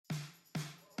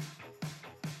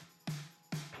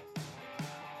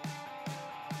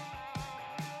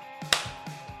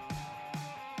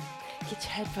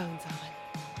Headphones on.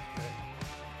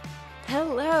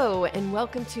 Hello, and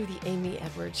welcome to the Amy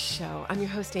Edwards Show. I'm your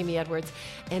host, Amy Edwards,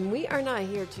 and we are not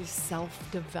here to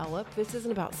self-develop. This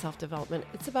isn't about self-development.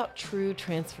 It's about true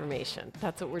transformation.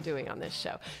 That's what we're doing on this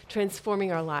show, transforming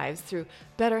our lives through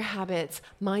better habits,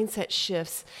 mindset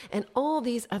shifts, and all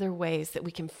these other ways that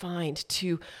we can find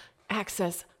to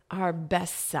access our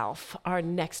best self, our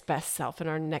next best self, and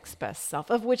our next best self,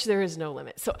 of which there is no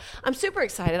limit. So I'm super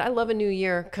excited. I love a new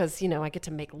year because, I get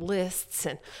to make lists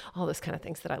and all those kind of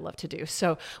things that I love to do.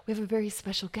 So we have a very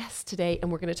special guest today, and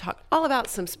we're going to talk all about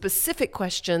some specific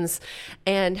questions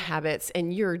and habits.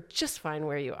 And you're just fine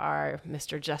where you are,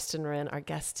 Mr. Justin Wren, our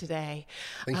guest today.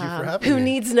 Thank you for having me. Who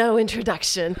needs no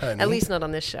introduction, Honey. At least not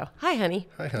on this show. Hi, honey.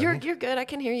 Hi, honey. You're good. I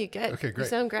can hear you good. Okay, great. You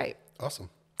sound great. Awesome.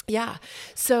 Yeah.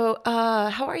 So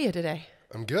how are you today?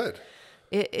 I'm good.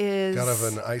 It is... Got out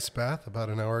of an ice bath about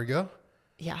an hour ago.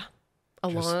 Yeah.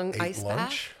 Just Long ate ice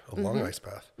lunch, bath? A long ice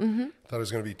bath. Mm-hmm. Thought it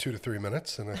was going to be 2 to 3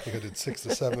 minutes, and I think I did 6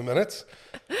 to 7 minutes.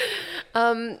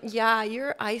 Yeah,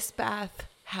 your ice bath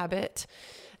habit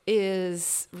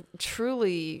is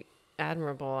truly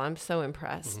admirable. I'm so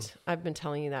impressed. Mm-hmm. I've been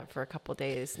telling you that for a couple of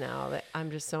days now, that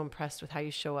I'm just so impressed with how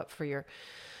you show up for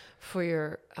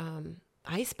your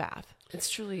ice bath. It's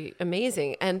truly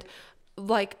amazing. And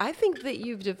I think that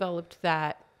you've developed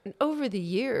that over the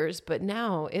years, but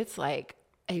now it's like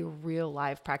a real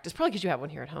live practice, probably because you have one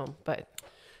here at home, but.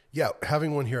 Yeah,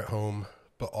 having one here at home,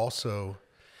 but also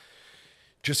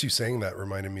just you saying that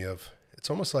reminded me of, it's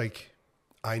almost like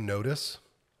I notice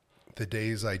the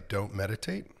days I don't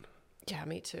meditate. Yeah,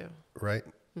 me too. Right?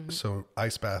 Mm-hmm. So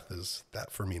ice bath is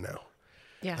that for me now.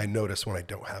 Yeah. I notice when I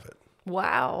don't have it.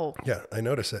 Wow. Yeah, I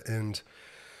notice it. And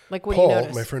what do you Paul,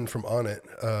 notice? my friend from On It,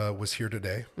 was here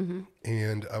today,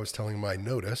 and I was telling him I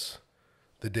notice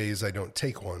the days I don't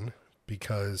take one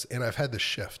and I've had this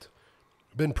shift.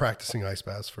 I've been practicing ice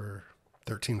baths for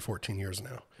 13, 14 years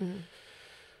now. Mm-hmm.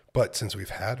 But since we've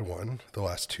had one the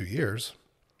last 2 years,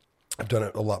 I've done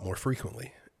it a lot more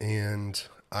frequently. And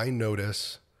I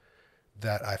notice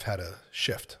that I've had a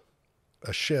shift,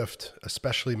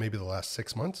 especially maybe the last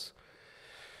 6 months,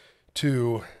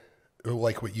 to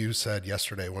like what you said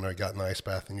yesterday when I got in the ice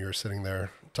bath and you were sitting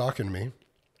there talking to me,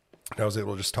 and I was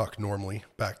able to just talk normally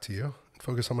back to you,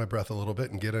 focus on my breath a little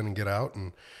bit and get in and get out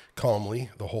and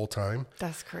calmly the whole time.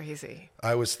 That's crazy.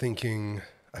 I was thinking,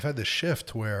 I've had this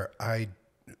shift where I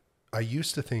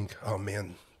used to think, oh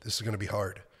man, this is going to be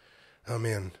hard. Oh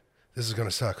man, this is going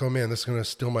to suck. Oh man, this is going to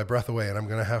steal my breath away and I'm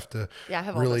going to have to I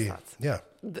have really, all those thoughts. Yeah.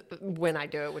 When I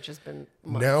do it, which has been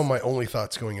months. Now my only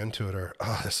thoughts going into it are,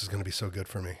 oh, this is going to be so good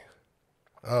for me.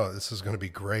 Oh, this is going to be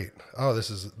great. Oh,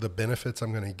 the benefits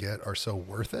I'm going to get are so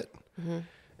worth it. Mm-hmm.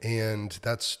 And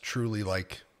that's truly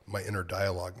like my inner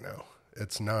dialogue now.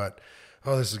 It's not,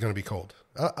 oh, this is going to be cold.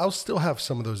 I'll still have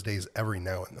some of those days every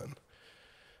now and then.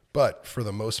 But for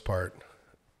the most part,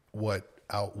 what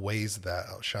outshines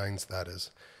that is,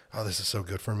 oh, this is so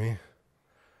good for me.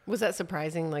 Was that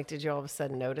surprising? Did you all of a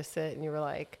sudden notice it and you were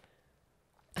like...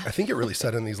 I think it really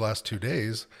set in these last 2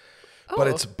 days. But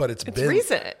it's been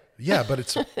recent. Yeah, but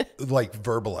it's like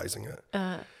verbalizing it.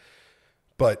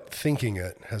 But thinking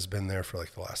it has been there for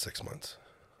the last 6 months.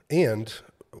 And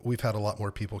we've had a lot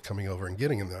more people coming over and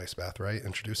getting in the ice bath, right?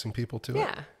 Introducing people to it.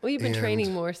 Yeah. Well, you've been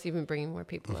training more, so you've been bringing more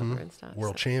people over and stuff.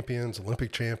 World champions,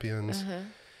 Olympic champions,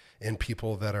 and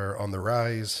people that are on the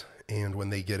rise. And when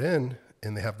they get in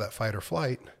and they have that fight or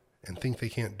flight and think they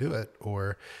can't do it,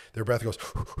 or their breath goes...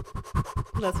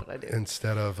 That's what I do.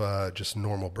 Instead of just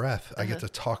normal breath, I get to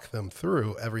talk them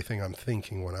through everything I'm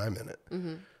thinking when I'm in it.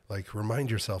 Mm-hmm. Remind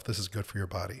yourself this is good for your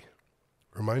body.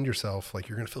 Remind yourself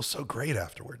you're going to feel so great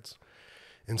afterwards.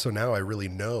 And so now I really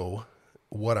know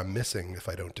what I'm missing if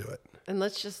I don't do it. And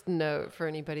let's just note for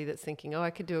anybody that's thinking, oh,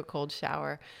 I could do a cold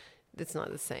shower. It's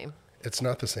not the same. It's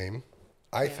not the same.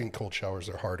 I think cold showers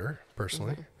are harder,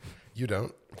 personally. Mm-hmm. You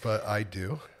don't, but I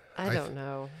do. I don't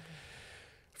know.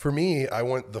 For me, I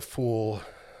want the full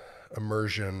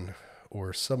immersion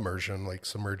or submersion,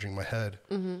 submerging my head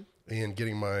and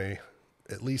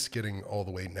at least getting all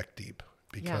the way neck deep,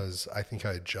 because I think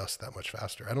I adjust that much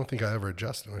faster. I don't think I ever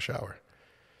adjust in a shower.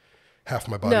 Half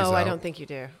my body's out. No, I don't think you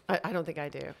do. I don't think I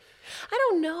do. I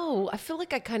don't know. I feel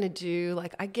like I kind of do.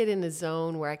 I get in a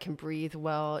zone where I can breathe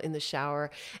well in the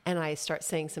shower, and I start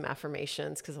saying some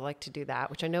affirmations because I like to do that,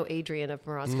 which I know Adrienne of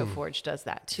Morosco Forge does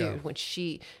that too. When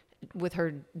she, with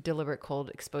her deliberate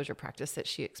cold exposure practice that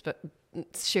she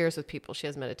shares with people, she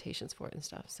has meditations for it and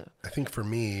stuff. So I think for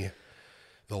me,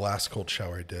 the last cold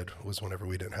shower I did was whenever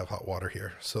we didn't have hot water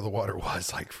here. So the water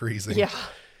was freezing. Yeah.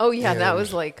 Oh yeah, that And-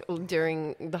 was like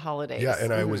during the holidays. Yeah,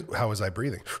 and how was I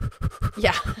breathing?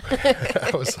 Yeah.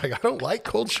 I was like, I don't like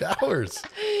cold showers.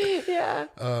 Yeah.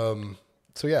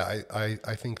 So yeah,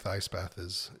 I think the ice bath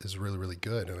is really, really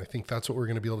good. And I think that's what we're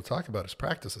going to be able to talk about is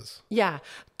practices. Yeah,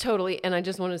 totally. And I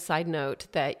just want to side note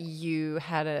that you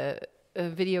had a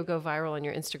video go viral on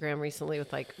your Instagram recently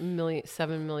with like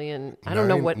 7 million. I don't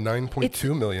know what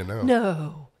 9.2 million now.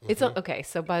 No, it's okay.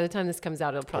 So by the time this comes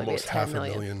out, it'll probably Almost be at 10 half a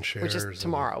million, million which shares is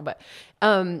tomorrow. But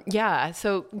yeah,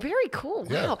 so very cool.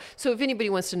 Yeah. Wow. So if anybody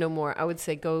wants to know more, I would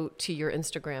say go to your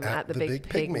Instagram at the Big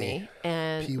Pygmy,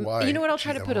 and you know what? I'll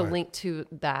try to put a link to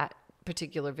that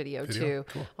particular video too.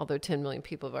 Cool. Although 10 million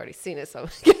people have already seen it, so I'm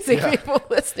guessing people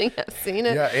listening have seen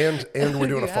it. Yeah, and we're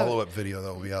doing a You haven't. follow-up video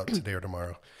that will be out today or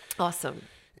tomorrow. Awesome.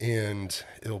 And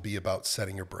it'll be about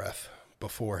setting your breath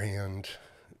beforehand,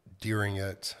 during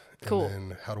it, Cool.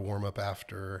 and then how to warm up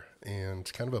after,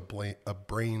 and kind of a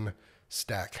brain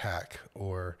stack hack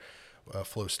or a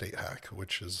flow state hack,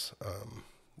 which is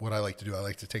what I like to do. I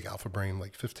like to take Alpha Brain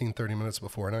like 15, 30 minutes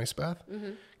before an ice bath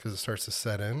because it starts to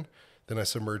set in. Then I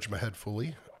submerge my head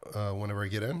fully whenever I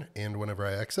get in and whenever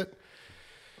I exit.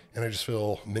 And I just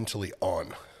feel mentally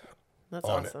on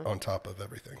Awesome. on top of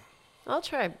everything. I'll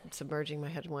try submerging my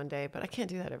head one day, but I can't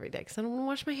do that every day because I don't want to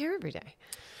wash my hair every day.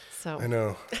 So I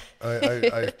know.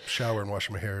 I shower and wash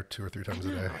my hair 2 or 3 times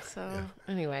a day. So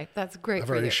anyway, that's great. I've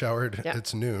for already you. showered. Yeah.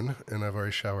 It's noon, and I've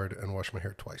already showered and washed my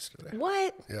hair twice today.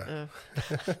 What? Yeah.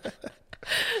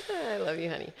 I love you,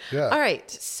 honey. Yeah. All right.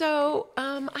 So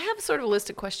I have sort of a list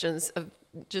of questions of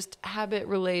just habit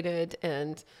related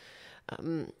and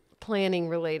planning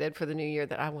related for the new year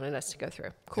that I wanted us to go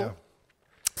through. Cool. Yeah.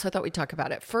 So I thought we'd talk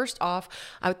about it. First off,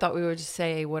 I thought we would just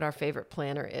say what our favorite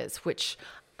planner is, which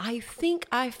I think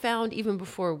I found even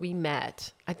before we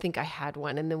met. I think I had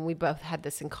one. And then we both had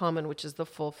this in common, which is the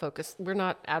Full Focus. We're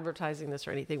not advertising this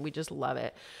or anything. We just love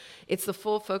it. It's the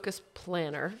Full Focus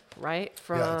Planner, right?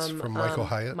 It's from Michael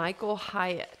Hyatt. Michael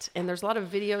Hyatt. And there's a lot of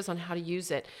videos on how to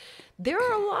use it. There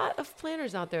are a lot of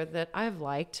planners out there that I've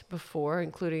liked before,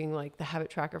 including like the Habit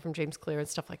Tracker from James Clear and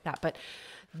stuff like that. But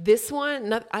this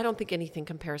one, I don't think anything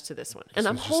compares to this one. And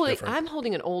I'm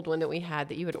holding an old one that we had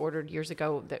that you had ordered years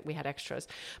ago that we had extras.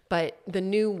 But the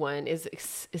new one is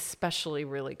especially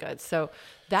really good. So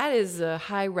that is a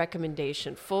high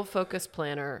recommendation. Full Focus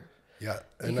Planner. Yeah.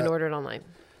 You can order it online.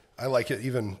 I like it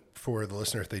even for the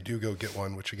listener if they do go get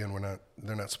one, which again,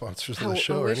 they're not sponsors of the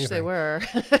show I or wish anything. they were.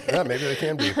 Yeah, maybe they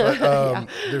can be. But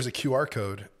there's a QR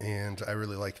code, and I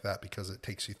really like that because it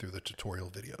takes you through the tutorial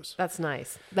videos. That's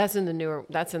nice. That's in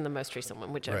the most recent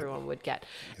one, which everyone would get.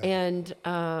 Yeah. And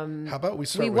how about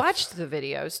we watched the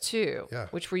videos too, Yeah.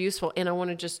 which were useful. And I want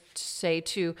to just say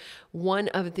too, one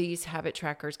of these habit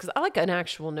trackers, because I like an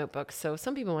actual notebook. So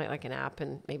some people might like an app,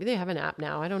 and maybe they have an app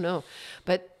now. I don't know,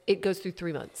 but it goes through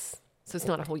 3 months. So it's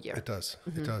not a whole year. It does.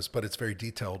 It does. But it's very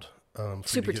detailed for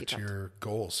Super you to get detailed. to your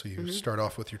goals. So you start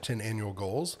off with your 10 annual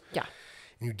goals. Yeah.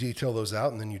 And you detail those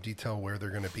out, and then you detail where they're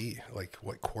going to be, like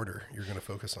what quarter you're going to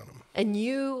focus on them. And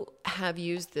you have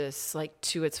used this like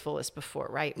to its fullest before,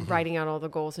 right? Writing out all the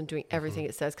goals and doing everything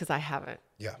it says, because I haven't.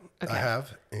 Yeah, Okay. I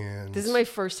have. And This is my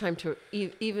first time to,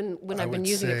 even when I've been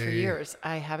using it for years,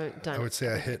 I haven't done it. I would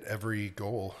say I hit every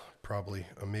goal probably.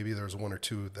 Maybe there's 1 or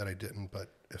 2 that I didn't, but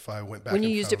if I went back When you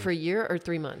and used it found- for a year or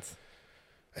 3 months?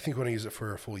 I think when I use it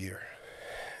for a full year.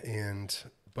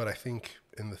 But I think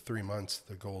in the 3 months,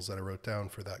 the goals that I wrote down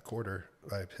for that quarter,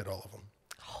 I've hit all of them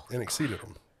and exceeded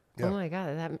them. Yeah. Oh my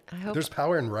God. I hope. There's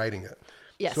power in writing it.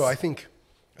 Yes. So I think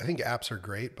apps are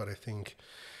great, but I think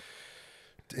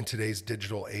in today's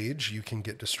digital age, you can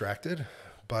get distracted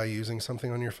by using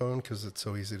something on your phone because it's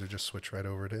so easy to just switch right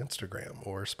over to Instagram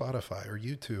or Spotify or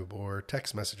YouTube or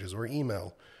text messages or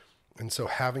email. And so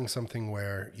having something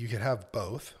where you could have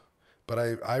both, but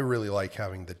I really like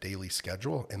having the daily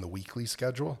schedule and the weekly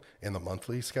schedule and the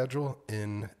monthly schedule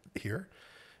in here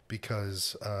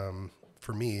because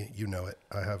for me, you know it,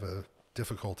 I have a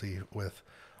difficulty with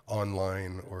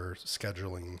online or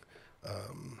scheduling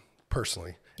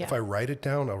personally. Yeah. If I write it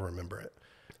down, I'll remember it.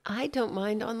 I don't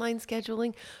mind online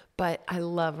scheduling, but I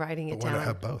love writing it But why down. not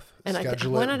have both? And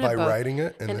Schedule why it not by have both? writing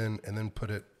it and then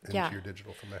put it into Yeah. your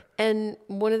digital from there. And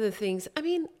one of the things, I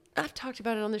mean, I've talked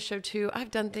about it on the show too.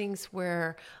 I've done things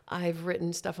where I've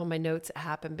written stuff on my notes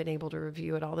app and been able to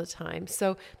review it all the time.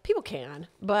 So people can,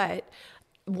 but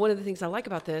one of the things I like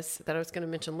about this that I was going to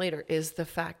mention later is the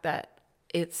fact that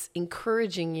it's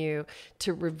encouraging you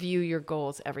to review your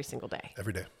goals every single day.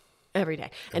 Every day. Every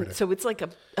day. And so it's like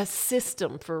a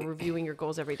system for reviewing your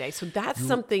goals every day. So that's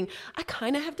something I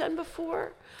kind of have done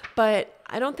before, but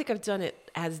I don't think I've done it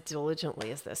as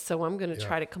diligently as this. So I'm going to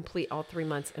try to complete all 3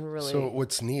 months and really. So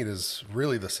what's neat is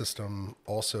really the system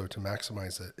also to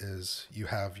maximize it is you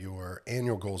have your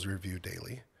annual goals review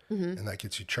daily, and that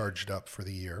gets you charged up for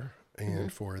the year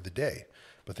and for the day.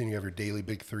 But then you have your daily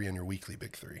big three and your weekly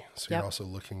big three. So you're also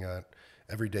looking at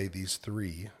every day these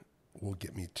three will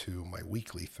get me to my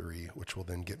weekly three, which will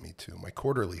then get me to my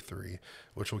quarterly three,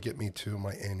 which will get me to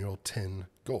my annual 10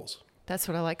 goals. That's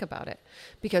what I like about it,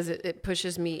 because it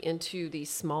pushes me into these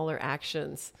smaller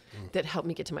actions that help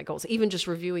me get to my goals. Even just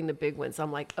reviewing the big ones,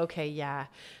 I'm like, okay, yeah,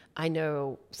 I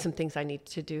know some things I need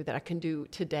to do that I can do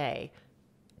today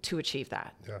to achieve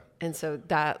that. Yeah. And so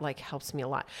that like helps me a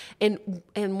lot. And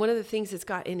one of the things it's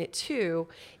got in it too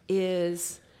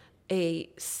is a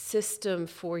system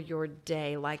for your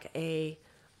day, like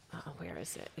where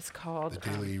is it? It's called... The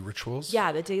daily rituals?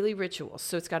 Yeah, the daily rituals.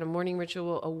 So it's got a morning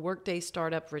ritual, a workday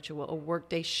startup ritual, a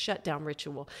workday shutdown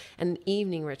ritual, and an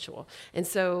evening ritual. And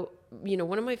so,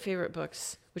 one of my favorite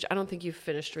books, which I don't think you've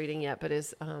finished reading yet, but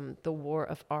is The War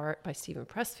of Art by Stephen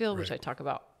Pressfield, which I talk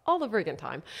about all the friggin'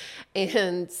 time.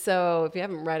 And so if you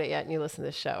haven't read it yet and you listen to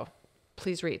this show,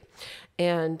 please read.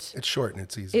 And it's short and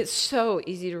it's easy. It's so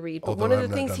easy to read. But Although one of I'm the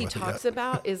not things done he with it talks yet.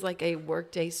 about is like a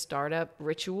workday startup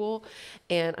ritual.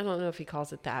 And I don't know if he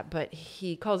calls it that, but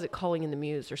he calls it calling in the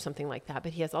muse or something like that.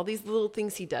 But he has all these little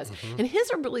things he does. And his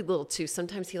are really little too.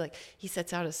 Sometimes he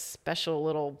sets out a special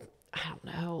little, I don't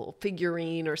know,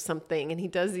 figurine or something. And he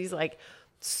does these like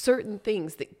certain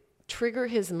things that trigger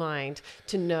his mind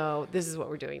to know this is what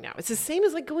we're doing now. It's the same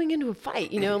as like going into a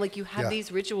fight, like you have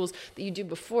these rituals that you do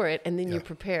before it and then you're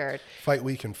prepared. Fight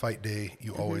week and fight day,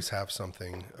 you always have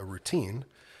something, a routine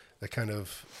that kind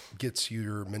of gets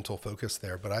your mental focus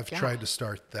there. But I've tried to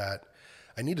start that.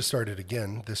 I need to start it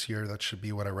again this year. That should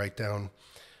be what I write down.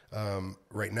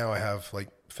 Right now I have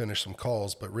finished some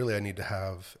calls, but really I need to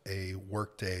have a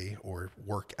work day or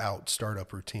workout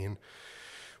startup routine,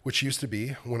 which used to be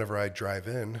whenever I drive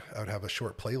in, I would have a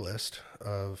short playlist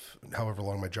of however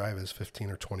long my drive is, 15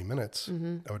 or 20 minutes.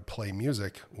 I would play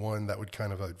music, one that would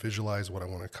kind of visualize what I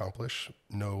want to accomplish,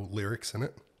 no lyrics in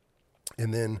it.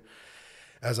 And then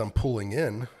as I'm pulling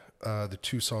in, the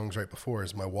two songs right before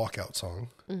is my walkout song.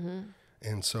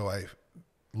 And so I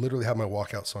literally have my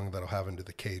walkout song that I'll have into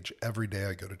the cage every day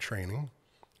I go to training.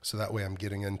 So that way I'm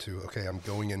getting into, okay, I'm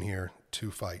going in here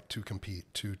to fight, to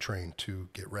compete, to train, to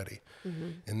get ready.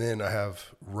 And then I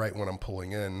have, right when I'm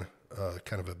pulling in,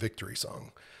 kind of a victory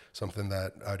song, something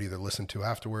that I'd either listen to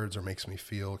afterwards or makes me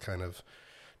feel kind of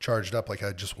charged up like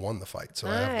I just won the fight. So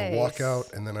I have the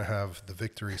walkout and then I have the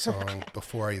victory song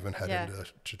before I even head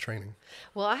into training.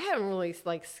 Well, I haven't really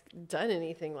done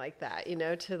anything like that,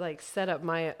 to set up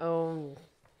my own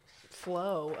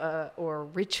flow or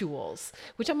rituals,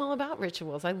 which I'm all about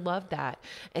rituals. I love that.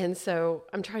 And so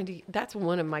that's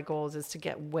one of my goals, is to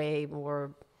get way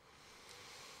more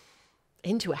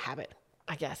into a habit,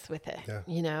 I guess, with it,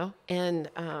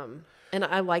 and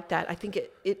I like that. I think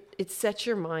it sets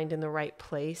your mind in the right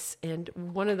place. And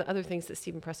one of the other things that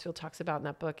Stephen Pressfield talks about in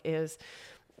that book is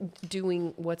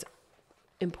doing what's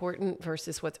important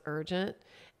versus what's urgent.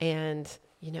 And,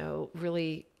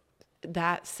 really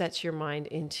that sets your mind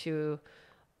into,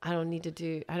 I don't need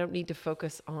to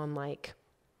focus on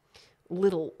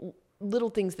little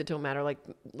things that don't matter. Like,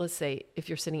 let's say if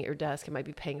you're sitting at your desk, it might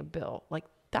be paying a bill. Like,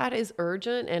 that is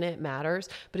urgent and it matters,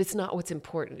 but it's not what's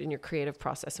important in your creative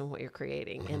process and what you're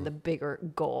creating and the bigger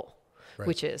goal,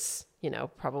 which is,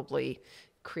 probably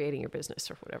creating your business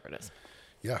or whatever it is.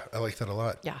 Yeah, I like that a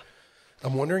lot. Yeah.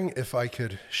 I'm wondering if I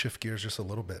could shift gears just a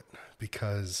little bit,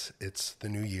 because it's the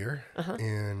new year.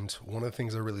 And one of the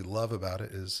things I really love about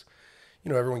it is,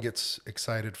 everyone gets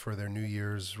excited for their New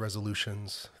Year's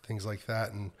resolutions, things like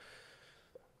that. And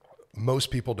most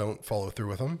people don't follow through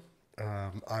with them.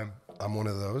 I'm one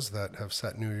of those that have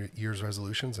set New Year's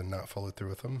resolutions and not followed through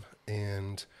with them.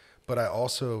 But I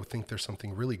also think there's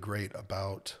something really great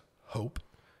about hope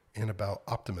and about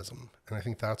optimism. And I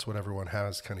think that's what everyone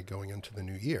has kind of going into the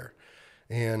new year.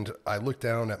 And I look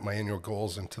down at my annual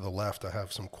goals, and to the left, I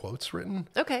have some quotes written.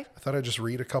 Okay. I thought I'd just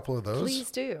read a couple of those.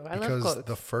 Please do. I love because quotes.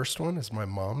 The first one is my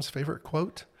mom's favorite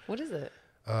quote. What is it?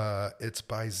 It's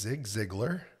by Zig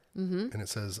Ziglar. And it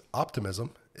says,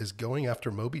 "Optimism is going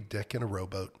after Moby Dick in a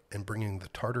rowboat and bringing the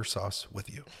tartar sauce with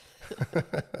you."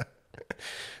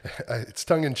 It's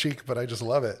tongue in cheek, but I just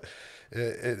love it.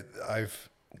 I've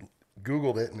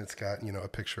Googled it, and it's got, a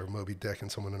picture of Moby Dick and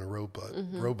someone in a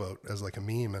rowboat as like a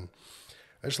meme. And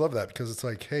I just love that, because it's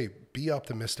like, hey, be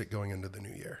optimistic going into the new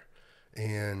year.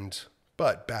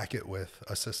 but back it with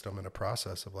a system and a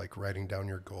process of like writing down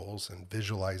your goals and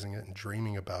visualizing it and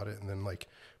dreaming about it, and then like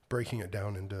breaking it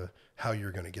down into how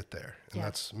you're going to get there. And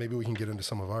that's, maybe we can get into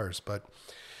some of ours, but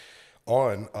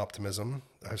on optimism,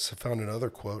 I've found another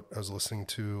quote. I was listening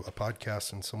to a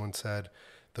podcast and someone said,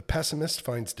 "The pessimist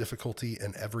finds difficulty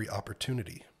in every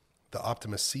opportunity. The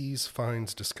optimist sees,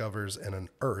 finds, discovers, and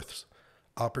unearths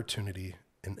opportunity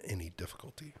in any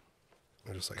difficulty."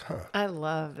 I'm just like, I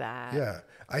love that. Yeah.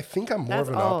 I think I'm more That's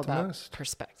of an all optimist. about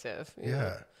perspective.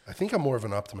 Yeah. I think I'm more of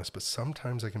an optimist, but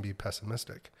sometimes I can be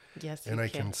pessimistic. Yes, and I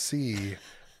can see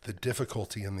the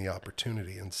difficulty in the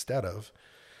opportunity instead of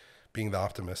being the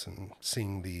optimist and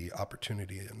seeing the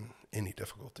opportunity in any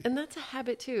difficulty. And that's a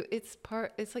habit too. It's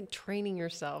like training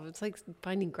yourself. It's like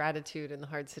finding gratitude in the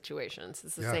hard situations.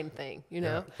 It's the same thing, you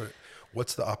know? Yeah.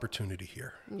 What's the opportunity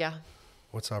here? Yeah.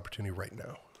 What's the opportunity right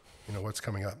now? You know, what's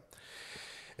coming up?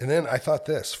 And then I thought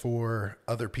this, for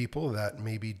other people that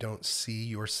maybe don't see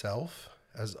yourself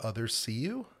as others see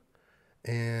you.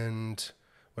 And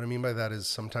what I mean by that is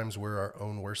sometimes we're our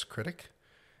own worst critic,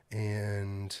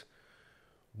 and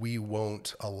we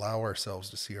won't allow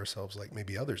ourselves to see ourselves like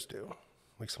maybe others do.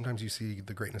 Like sometimes you see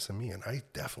the greatness in me, and I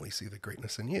definitely see the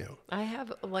greatness in you. I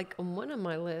have like on one of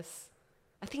my lists,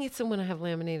 I think it's the one I have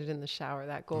laminated in the shower,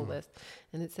 that goal list.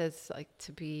 And it says like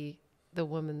to be the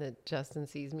woman that Justin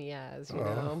sees me as, you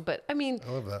know. But I mean,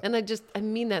 I love that. And I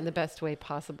mean that in the best way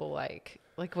possible. Like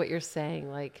what you're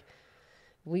saying, like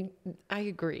I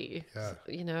agree. Yeah.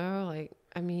 You know, like,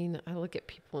 I mean, I look at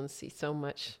people and see so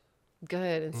much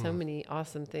good and so many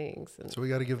awesome things. And So we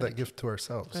got to give that gift to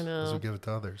ourselves I know. as we give it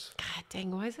to others. God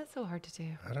dang, why is that so hard to do?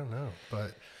 I don't know,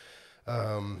 but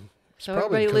it's So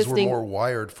probably everybody because we're listening- more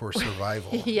wired for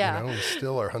survival. Yeah. You know, we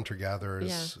still are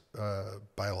hunter-gatherers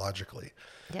biologically.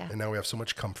 Yeah. And now we have so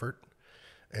much comfort.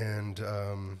 And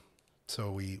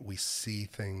so we see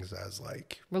things as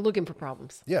like, We're looking for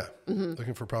problems,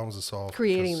 looking for problems to solve.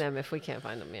 creating because- them if we can't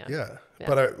find them. Yeah. Yeah. Yeah.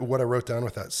 But what I wrote down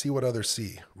with that, see what others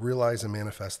see, realize and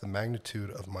manifest the magnitude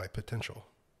of my potential.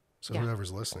 So Yeah.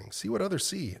 whoever's listening, see what others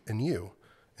see in you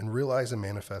and realize and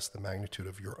manifest the magnitude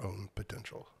of your own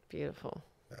potential. Beautiful.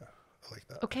 Yeah. I like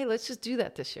that. Okay, let's just do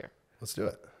that this year. Let's do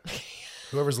it.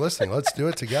 Whoever's listening, let's do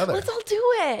it together. Let's all do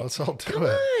it. Let's all do Come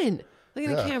it. on. Look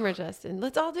at the Yeah. camera, Justin.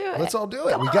 Let's all do it. Let's all do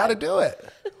it. Come We on. got to do it.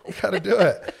 We got to do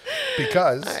it.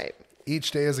 Because All right.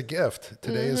 each day is a gift.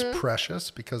 Today is precious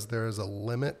because there is a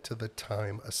limit to the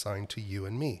time assigned to you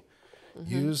and me.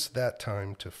 Use that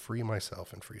time to free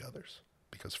myself and free others,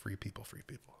 because free people free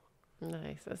people.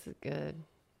 Nice. This is good.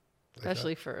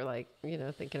 Especially for like, you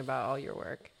know, thinking about all your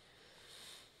work.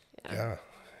 Yeah.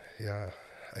 Yeah.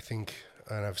 I think,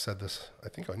 and I've said this, I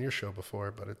think on your show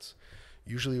before, but it's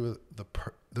usually with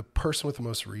the person with the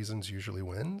most reasons usually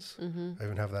wins. I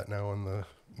even have that now on the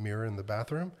mirror in the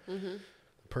bathroom. The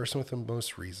person with the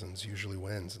most reasons usually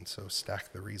wins. And so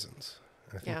stack the reasons.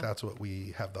 And I think that's what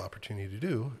we have the opportunity to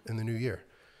do in the new year,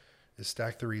 is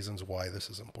stack the reasons why this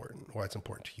is important, why it's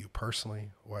important to you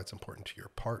personally, why it's important to your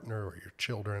partner or your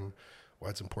children, why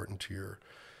it's important to your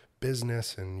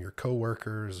business and your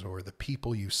coworkers or the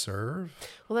people you serve.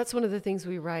 Well, that's one of the things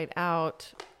we write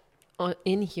out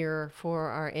in here for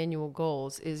our annual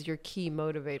goals is your key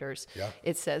motivators. Yeah.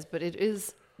 It says, but it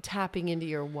is tapping into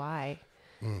your why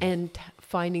and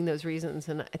finding those reasons.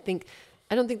 And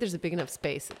I don't think there's a big enough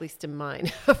space, at least in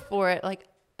mine, for it. Like,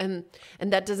 and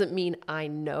that doesn't mean I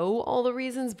know all the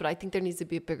reasons, but I think there needs to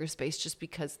be a bigger space, just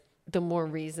because the more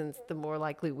reasons, the more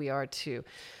likely we are to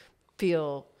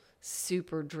feel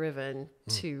super driven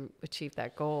to achieve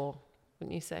that goal,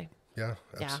 wouldn't you say? Yeah,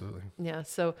 absolutely. Yeah.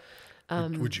 So,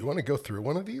 Would you want to go through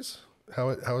one of these? How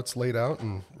it's laid out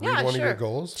and read yeah, one sure. of your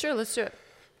goals? Sure, let's do it.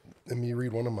 And me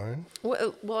read one of mine?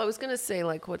 Well, I was going to say,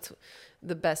 like, what's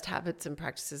the best habits and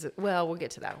practices? Well, we'll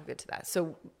get to that.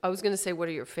 So I was going to say, what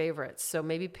are your favorites? So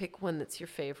maybe pick one that's your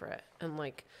favorite, and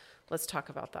like, let's talk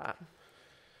about that.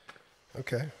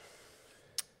 Okay.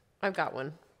 I've got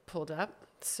one pulled up.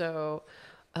 So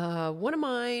one of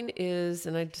mine is,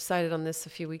 and I decided on this a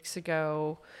few weeks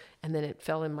ago, and then it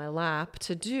fell in my lap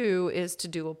to do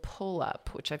a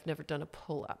pull-up, which I've never done a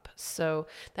pull-up. So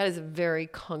that is a very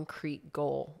concrete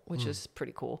goal, which is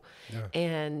pretty cool. Yeah.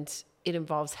 And it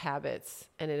involves habits,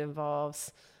 and it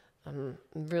involves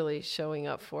really showing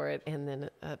up for it, and then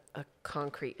a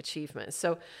concrete achievement.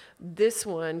 So this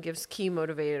one gives key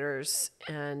motivators,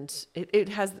 and it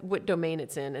has what domain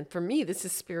it's in. And for me, this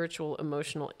is spiritual,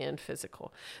 emotional, and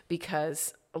physical,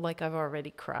 because like I've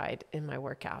already cried in my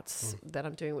workouts that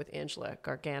I'm doing with Angela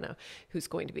Gargano, who's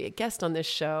going to be a guest on this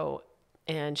show.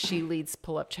 and she leads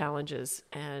pull-up challenges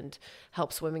and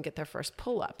helps women get their first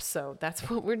pull-up. So that's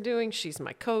what we're doing. She's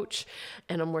my coach,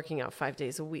 and I'm working out 5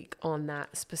 days a week on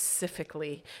that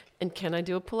specifically. And can I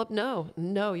do a pull-up? No,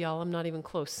 y'all, I'm not even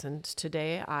close. And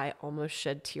today I almost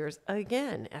shed tears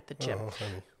again at the gym. Oh,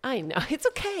 honey. I know. It's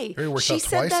okay. You worked She out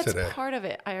said twice that's today. part of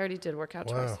it. I already did work out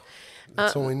twice. Wow.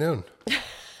 It's only noon.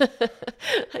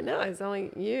 I know. It's only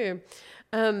you.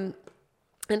 And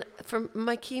for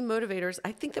my key motivators,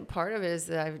 I think that part of it is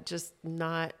that I've just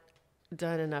not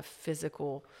done enough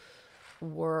physical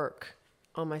work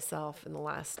on myself in the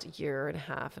last year and a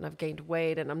half, and I've gained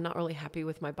weight, and I'm not really happy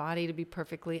with my body, to be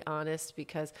perfectly honest,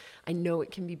 because I know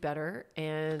it can be better.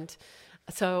 And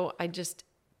so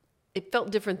it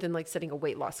felt different than like setting a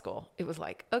weight loss goal. It was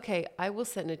like, okay, I will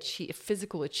set a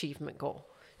physical achievement goal,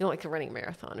 like running a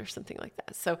marathon or something like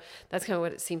that. So that's kind of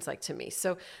what it seems like to me.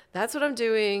 So that's what I'm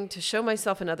doing to show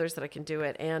myself and others that I can do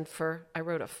it. And I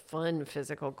wrote a fun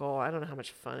physical goal. I don't know how much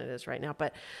fun it is right now,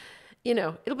 but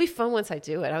it'll be fun once I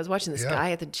do it. I was watching this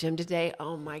guy at the gym today.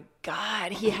 Oh my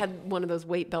God. He had one of those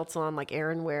weight belts on like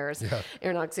Aaron wears,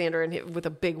 Aaron Alexander, and with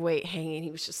a big weight hanging.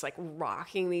 He was just like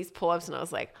rocking these pull-ups. And I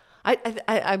was like,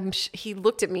 he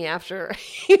looked at me after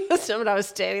he was done, and I was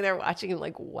standing there watching him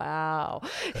like, wow,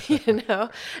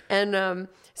 And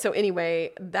so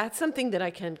anyway, that's something that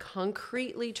I can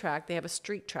concretely track. They have a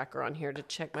streak tracker on here to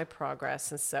check my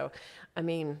progress. And so, I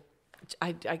mean,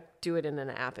 I do it in an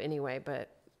app anyway, but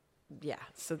yeah,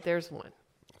 so there's one.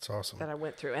 That's awesome. That I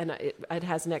went through. And it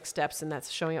has next steps, and that's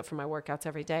showing up for my workouts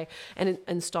every day and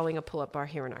installing a pull-up bar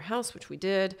here in our house, which we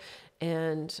did.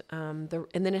 And then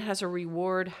it has a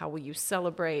reward. How will you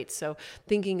celebrate? So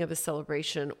thinking of a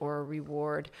celebration or a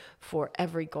reward for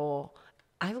every goal.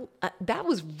 That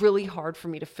was really hard for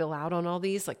me to fill out on all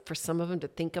these, like for some of them to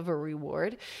think of a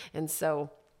reward. And so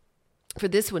for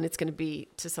this one, it's going to be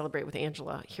to celebrate with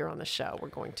Angela here on the show. We're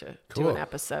going to do an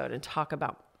episode and talk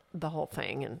about the whole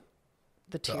thing and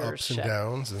the tears, ups and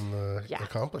downs and the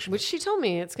accomplishments. Which she told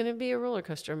me it's going to be a roller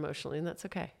coaster emotionally, and that's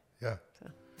okay. Yeah. So.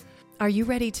 Are you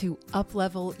ready to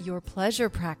up-level your pleasure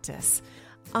practice?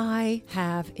 I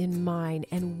have in mind,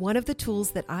 and one of the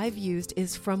tools that I've used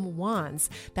is from Wands.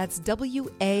 That's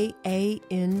WAANDS.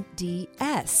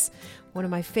 One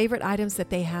of my favorite items that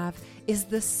they have is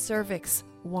the cervix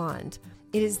wand.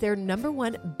 It is their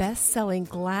 #1 best-selling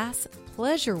glass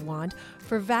pleasure wand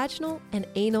for vaginal and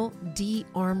anal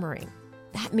de-armoring.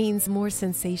 That means more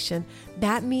sensation.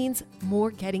 That means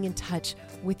more getting in touch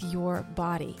with your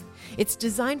body. It's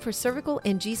designed for cervical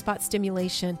and G-spot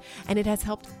stimulation, and it has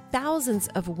helped thousands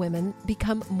of women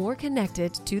become more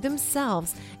connected to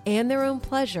themselves and their own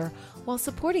pleasure while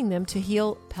supporting them to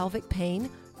heal pelvic pain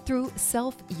through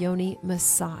self-yoni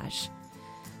massage.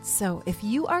 So if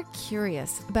you are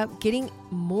curious about getting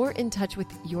more in touch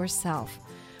with yourself,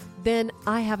 then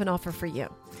I have an offer for you.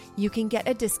 You can get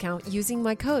a discount using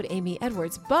my code Amy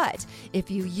Edwards, but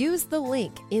if you use the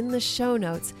link in the show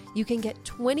notes, you can get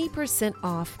 20%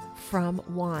 off from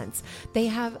Wands. They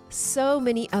have so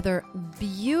many other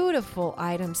beautiful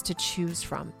items to choose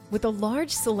from, with a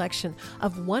large selection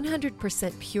of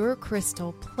 100% pure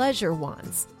crystal pleasure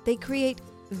wands. They create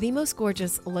the most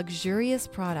gorgeous, luxurious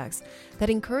products that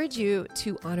encourage you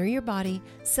to honor your body,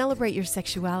 celebrate your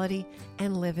sexuality,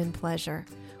 and live in pleasure,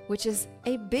 which is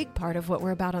a big part of what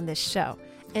we're about on this show.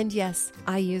 And yes,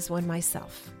 I use one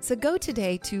myself. So go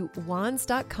today to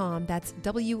wands.com, that's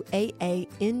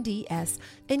WAANDS,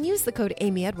 and use the code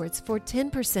Amy Edwards for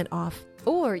 10% off,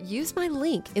 or use my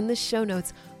link in the show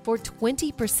notes for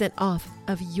 20% off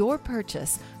of your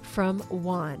purchase from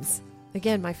Wands.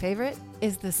 Again, my favorite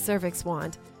is the cervix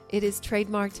wand. It is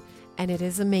trademarked and it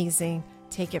is amazing.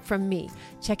 Take it from me.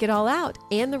 Check it all out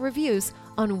and the reviews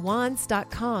on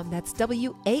wands.com. That's WAANDS.com,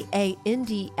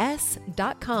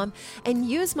 and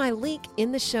use my link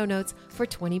in the show notes for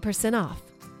 20% off.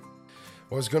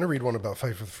 Well, I was going to read one about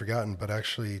Fight for the Forgotten, but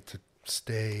actually to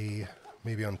stay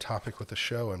maybe on topic with the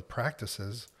show and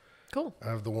practices. Cool. I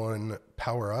have the one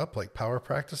Power Up, like power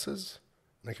practices.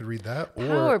 And I could read that.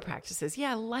 Power practices.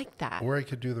 Yeah, I like that. Or I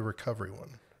could do the recovery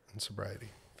one in sobriety.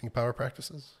 Think power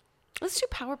practices? Let's do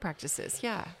power practices.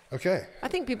 Yeah. Okay. I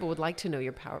think people would like to know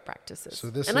your power practices. So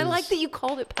this I like that you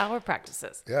called it power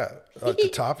practices. Yeah. At the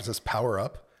top, it says power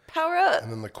up. Power up.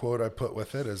 And then the quote I put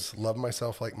with it is, love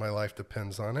myself like my life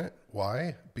depends on it.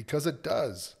 Why? Because it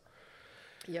does.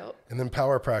 Yep. And then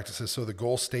power practices. So the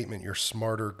goal statement, your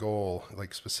smarter goal,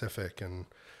 like specific, and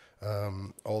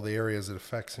all the areas it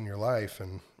affects in your life.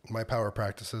 And my power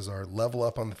practices are level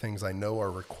up on the things I know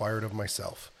are required of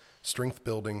myself. Strength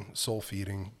building, soul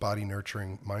feeding, body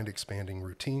nurturing, mind expanding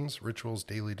routines, rituals,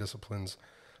 daily disciplines,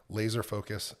 laser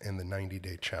focus, and the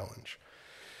 90-day challenge.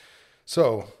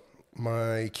 So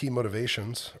my key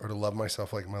motivations are to love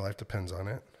myself like my life depends on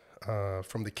it.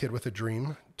 From the kid with a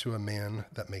dream to a man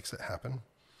that makes it happen.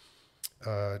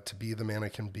 To be the man I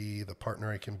can be, the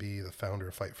partner I can be, the founder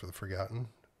of Fight for the Forgotten,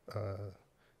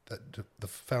 the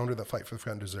founder that Fight for the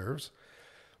Forgotten deserves.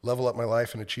 Level up my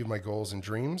life and achieve my goals and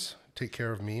dreams. Take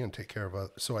care of me and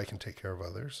so I can take care of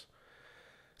others.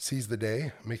 Seize the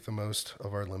day, make the most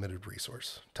of our limited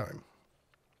resource, time.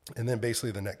 And then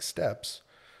basically the next steps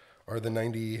are the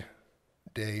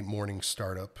 90-day morning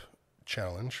startup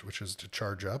challenge, which is to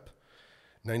charge up,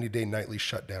 90-day nightly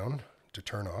shutdown to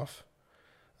turn off,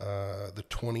 the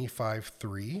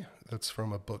 25-3, that's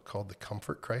from a book called The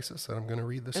Comfort Crisis that I'm going to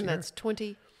read this year. And that's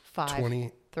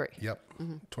 25-3. Yep.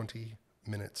 20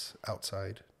 minutes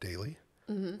outside daily,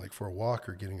 like for a walk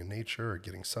or getting in nature or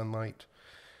getting sunlight.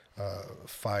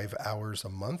 5 hours a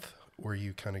month where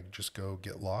you kind of just go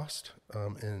get lost.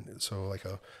 And so like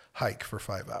a hike for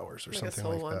 5 hours or like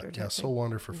something like that. Yeah, soul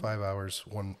wander for 5 hours,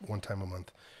 one time a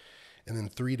month. And then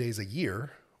 3 days a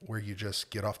year where you just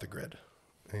get off the grid.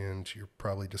 And you're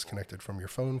probably disconnected from your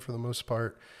phone for the most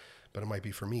part. But it might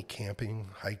be for me camping,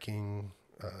 hiking.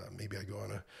 Maybe I go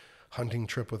on a hunting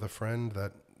trip with a friend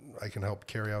that I can help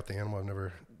carry out the animal. I've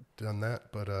never done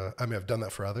that, but I've done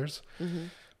that for others.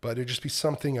 But it'd just be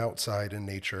something outside in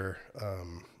nature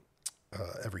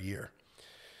every year.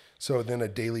 So then a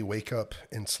daily wake up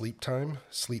and sleep time,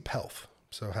 sleep health.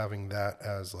 So having that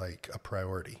as like a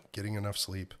priority, getting enough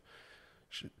sleep,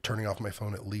 turning off my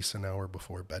phone at least an hour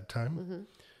before bedtime,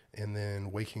 and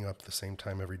then waking up the same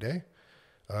time every day.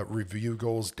 Review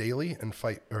goals daily and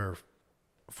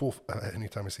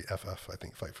anytime I see FF, I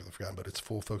think Fight for the Forgotten, but it's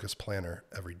full focus planner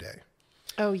every day.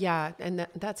 Oh yeah. And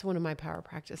that's one of my power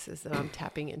practices that I'm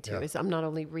tapping into is I'm not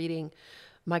only reading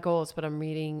my goals, but I'm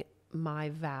reading my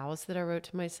vows that I wrote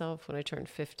to myself when I turned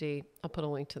 50. I'll put a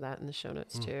link to that in the show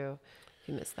notes too, if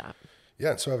you missed that.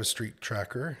 Yeah. So I have a streak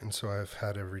tracker. And so I've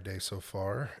had every day so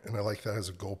far. And I like that as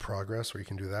a goal progress where you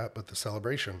can do that. But the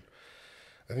celebration,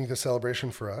 I think the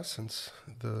celebration for us, since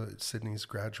Sydney's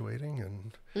graduating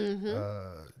and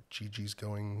Gigi's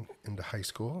going into high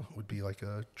school, would be like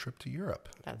a trip to Europe.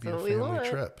 That's what we want.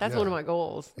 Trip. That's one of my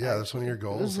goals. Yeah, that's one of your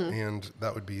goals. And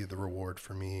that would be the reward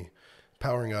for me,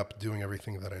 powering up, doing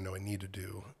everything that I know I need to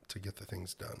do to get the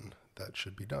things done that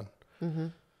should be done.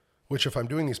 Which if I'm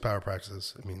doing these power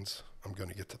practices, it means I'm going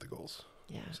to get to the goals.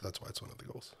 Yeah. So that's why it's one of the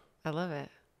goals. I love it.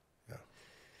 Yeah.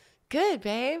 Good,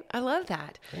 babe. I love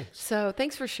that. Thanks. So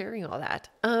thanks for sharing all that.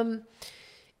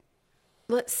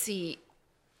 Let's see.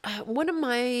 One of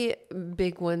my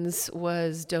big ones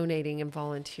was donating and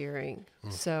volunteering.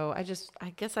 So I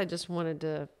guess I just wanted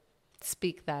to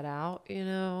speak that out,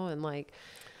 and like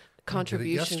contribution.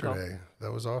 You did it yesterday.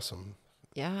 That was awesome.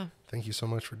 Yeah. Thank you so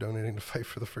much for donating to Fight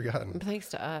for the Forgotten. Thanks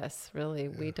to us, really.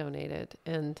 Yeah. We donated.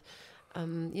 And, I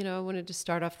wanted to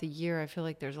start off the year. I feel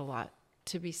like there's a lot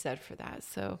to be said for that.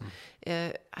 So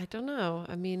I don't know.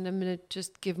 I mean, I'm going to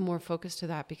just give more focus to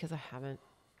that because I haven't.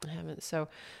 So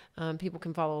people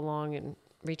can follow along and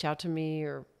reach out to me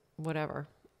or whatever,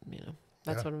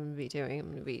 That's what I'm going to be doing. I'm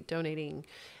going to be donating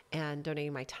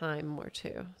my time more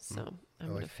too. So I'm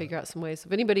going to figure out some ways.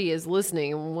 If anybody is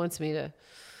listening and wants me to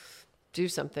do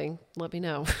something, let me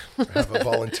know. Have a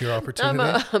volunteer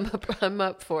opportunity. I'm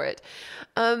up for it.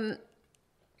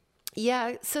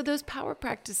 Yeah. So those power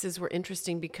practices were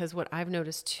interesting because what I've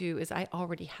noticed too is I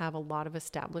already have a lot of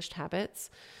established habits.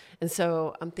 And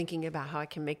so I'm thinking about how I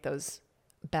can make those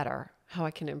better, how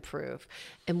I can improve.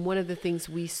 And one of the things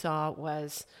we saw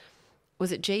was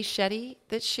it Jay Shetty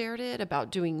that shared it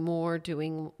about doing more of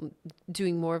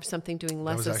something, doing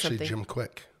less of something? That was actually Jim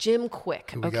Quick. Jim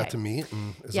Quick. Who we got to meet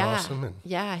and is awesome.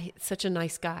 He's such a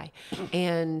nice guy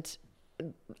and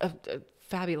a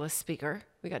fabulous speaker.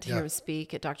 We got to hear him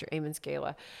speak at Dr. Amon's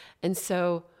gala. And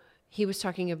so he was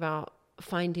talking about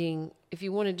finding, if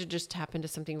you wanted to just tap into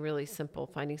something really simple,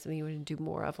 finding something you want to do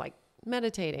more of, like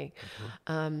meditating,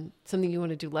 something you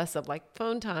want to do less of, like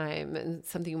phone time, and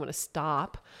something you want to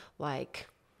stop, like,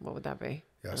 what would that be?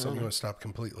 Yeah, something you want to stop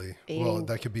completely. Eating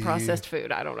that could be processed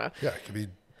food. I don't know. Yeah, it could be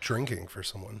drinking for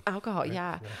someone. Alcohol, right?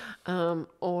 Yeah.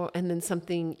 And then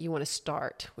something you want to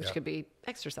start, which could be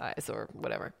exercise or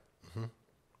whatever.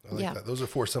 I like that. Those are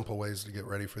 4 simple ways to get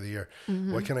ready for the year.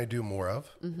 What can I do more of?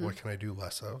 What can I do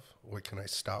less of? What can I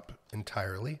stop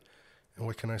entirely? And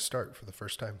what can I start for the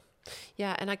first time?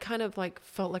 Yeah. And I kind of like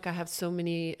felt like I have so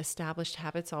many established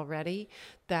habits already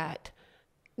that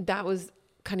was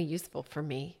kind of useful for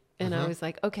me. And I was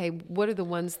like, okay, what are the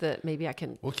ones that maybe I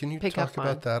can Well, can you talk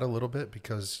about that a little bit?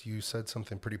 Because you said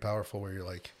something pretty powerful where you're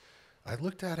like, I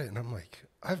looked at it and I'm like,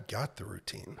 I've got the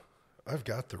routine. I've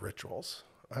got the rituals.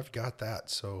 I've got that.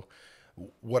 So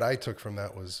what I took from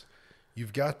that was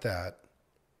you've got that,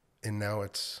 and now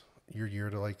it's your year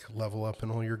to like level up in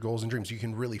all your goals and dreams. You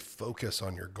can really focus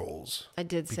on your goals. I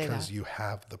did say that. Because you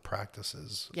have the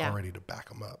practices already to back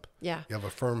them up. Yeah. You have a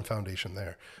firm foundation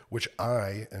there, which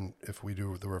and if we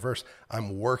do the reverse,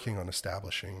 I'm working on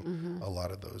establishing a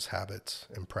lot of those habits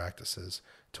and practices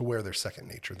to where they're second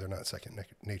nature. They're not second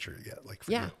nature yet, like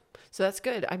for you. So that's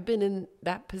good. I've been in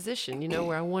that position,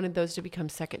 where I wanted those to become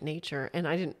second nature. And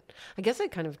I guess I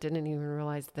kind of didn't even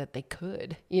realize that they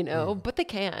could, but they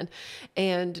can.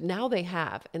 And now they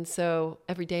have. And so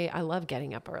every day I love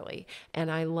getting up early, and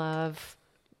I love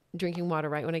drinking water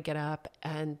right when I get up,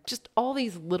 and just all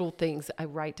these little things. I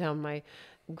write down my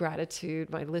gratitude,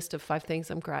 my list of 5 things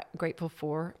I'm grateful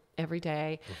for every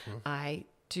day. I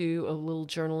do a little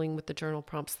journaling with the journal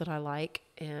prompts that I like,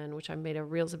 and which I made a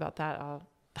reels about that.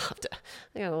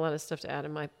 I got a lot of stuff to add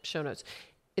in my show notes.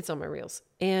 It's on my reels.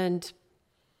 And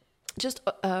just,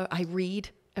 I read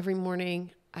every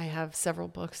morning. I have several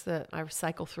books that I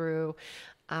cycle through.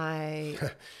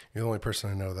 You're the only person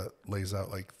I know that lays out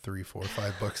like 3, 4,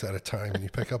 5 books at a time, and you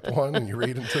pick up one and you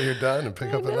read until you're done and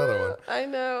pick up another one. I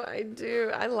know, I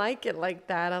do. I like it like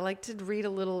that. I like to read a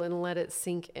little and let it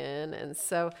sink in. And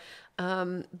so,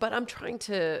 but I'm trying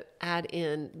to add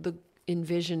in the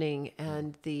envisioning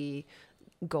and the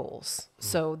goals.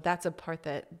 So that's a part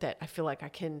that I feel like I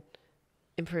can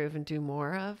improve and do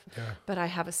more of. Yeah. But I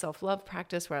have a self-love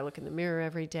practice where I look in the mirror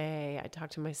every day. I talk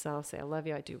to myself, say, I love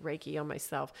you. I do Reiki on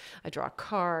myself. I draw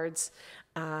cards.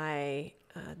 I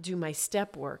do my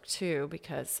step work too,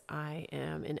 because I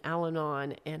am in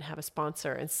Al-Anon and have a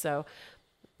sponsor. And so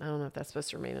I don't know if that's supposed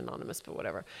to remain anonymous, but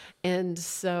whatever. And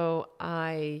so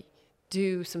I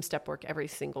do some step work every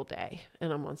single day,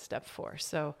 and I'm on step 4.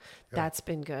 So that's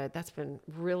been good. That's been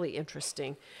really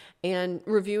interesting. And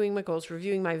reviewing my goals,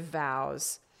 reviewing my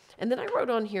vows. And then I wrote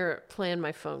on here, plan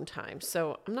my phone time.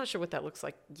 So I'm not sure what that looks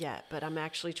like yet, but I'm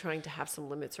actually trying to have some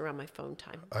limits around my phone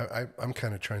time. I'm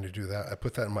kind of trying to do that. I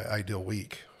put that in my ideal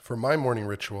week. For my morning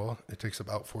ritual, it takes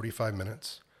about 45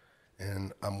 minutes,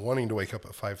 and I'm wanting to wake up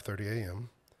at 5:30 a.m.,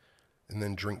 and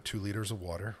then drink 2 liters of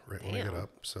water right when I get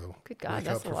up. So good God,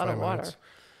 that's a lot of water.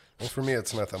 Well, for me,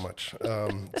 it's not that much.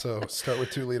 So start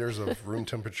with 2 liters of room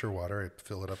temperature water. I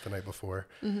fill it up the night before.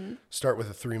 Start with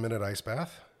a 3-minute ice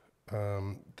bath.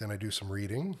 Then I do some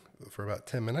reading for about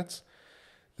 10 minutes.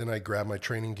 Then I grab my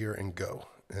training gear and go.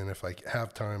 And if I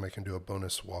have time, I can do a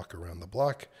bonus walk around the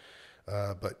block.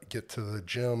 But get to the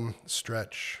gym,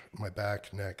 stretch my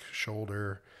back, neck,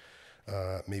 shoulder,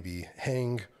 maybe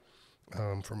hang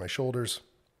for my shoulders.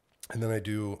 And then I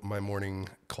do my morning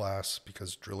class,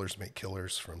 because drillers make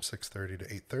killers, from 6:30 to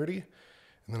 8:30.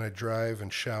 And then I drive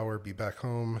and shower, be back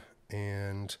home.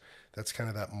 And that's kind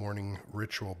of that morning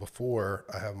ritual before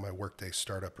I have my workday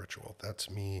startup ritual. That's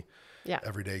me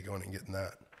every day going and getting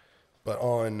that. But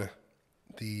on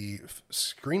the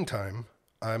screen time,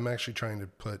 I'm actually trying to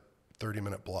put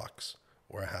 30-minute blocks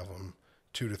where I have them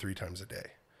 2 to 3 times a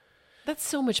day. That's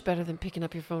so much better than picking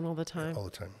up your phone all the time. All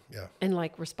the time, yeah. And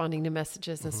like responding to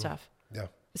messages and stuff. Yeah.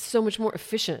 It's so much more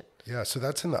efficient. Yeah, so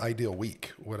that's in the ideal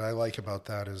week. What I like about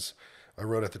that is I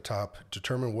wrote at the top,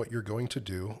 determine what you're going to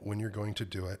do, when you're going to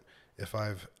do it, if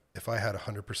I had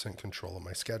 100% control of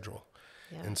my schedule.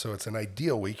 Yeah. And so it's an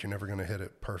ideal week. You're never going to hit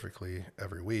it perfectly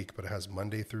every week, but it has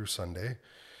Monday through Sunday.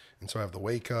 And so I have the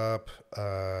wake up,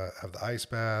 have the ice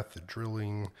bath, the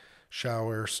drilling,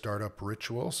 shower, startup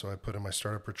ritual. So I put in my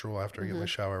startup ritual after I get my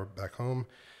shower back home.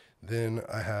 Then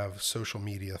I have social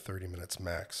media 30 minutes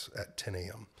max at 10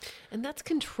 a.m. And that's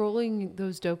controlling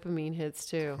those dopamine hits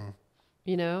too,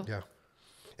 you know? Yeah.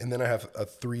 And then I have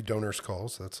 3 donors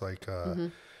calls. That's like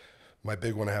my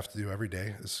big one I have to do every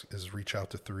day is reach out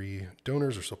to 3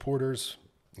 donors or supporters,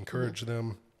 encourage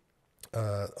them,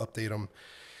 update them.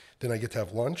 Then I get to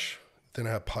have lunch. Then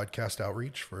I have podcast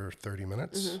outreach for 30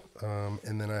 minutes.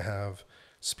 And then I have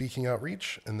speaking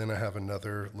outreach. And then I have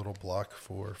another little block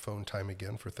for phone time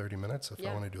again for 30 minutes. If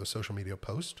I want to do a social media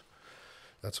post,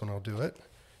 that's when I'll do it.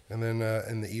 And then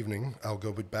in the evening, I'll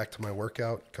go back to my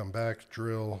workout, come back,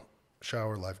 drill,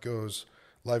 shower, live goes,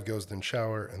 then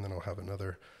shower. And then I'll have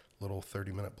another little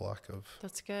 30-minute block of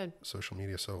that's good social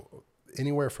media. So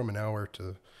anywhere from an hour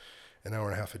to an hour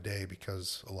and a half a day,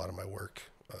 because a lot of my work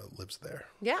lives there.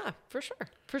 Yeah, for sure.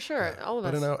 For sure. Yeah. All of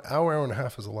us. But an hour and a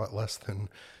half is a lot less than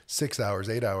 6 hours,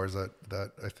 8 hours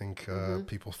that I think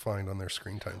people find on their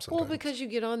screen time sometimes. Well, because you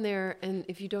get on there, and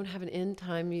if you don't have an end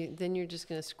time, then you're just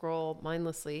going to scroll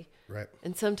mindlessly. Right.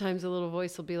 And sometimes a little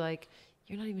voice will be like,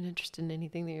 you're not even interested in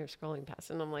anything that you're scrolling past.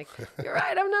 And I'm like, you're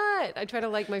right, I'm not. I try to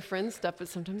like my friends' stuff, but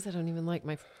sometimes I don't even like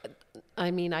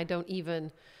I don't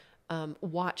even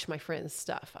watch my friends'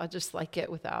 stuff. I'll just like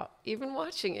it without even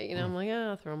watching it. I'm like,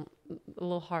 I'll throw a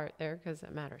little heart there because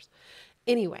it matters.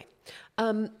 Anyway,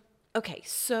 okay,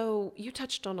 so you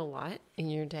touched on a lot in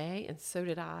your day, and so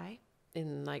did I,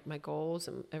 in like my goals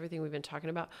and everything we've been talking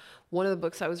about. One of the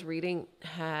books I was reading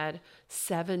had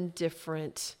 7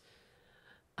 different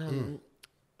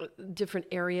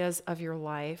areas of your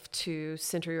life to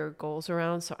center your goals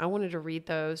around. So I wanted to read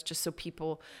those just so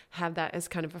people have that as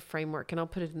kind of a framework, and I'll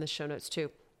put it in the show notes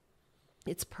too.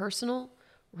 It's personal,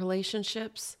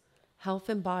 relationships, health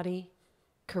and body,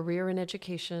 career and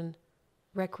education,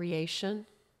 recreation,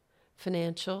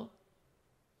 financial,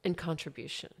 and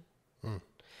contribution.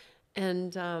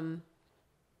 And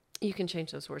you can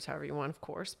change those words however you want, of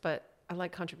course, but I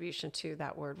like contribution too,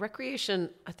 that word. Recreation,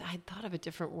 I thought of a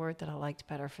different word that I liked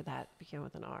better for that. It began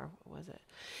with an R. What was it?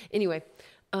 Anyway,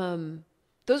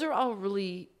 those are all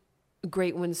really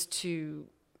great ones to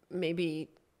maybe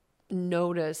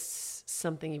notice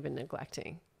something you've been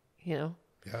neglecting, Yeah.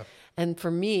 And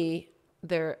for me,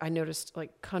 I noticed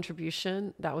like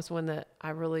contribution. That was one that I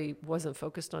really wasn't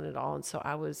focused on at all. And so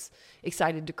I was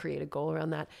excited to create a goal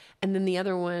around that. And then the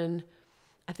other one,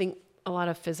 I think a lot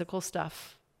of physical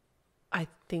stuff, I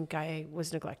think I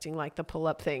was neglecting, like the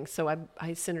pull-up thing. So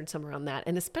I centered some around that.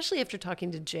 And especially after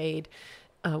talking to Jade,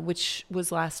 which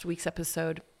was last week's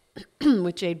episode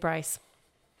with Jade Bryce,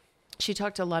 she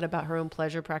talked a lot about her own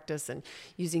pleasure practice and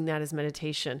using that as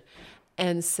meditation.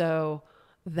 And so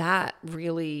that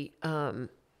really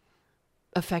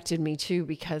affected me too,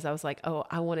 because I was like, oh,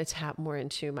 I want to tap more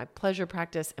into my pleasure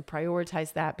practice and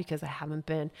prioritize that, because I haven't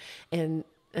been.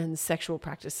 And sexual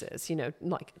practices,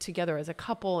 like together as a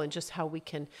couple, and just how we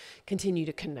can continue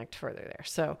to connect further there.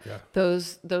 So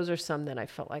those are some that I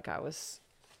felt like I was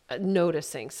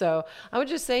noticing. So I would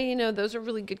just say, those are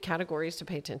really good categories to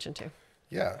pay attention to.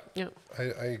 Yeah. I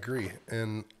agree.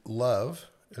 And love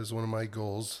is one of my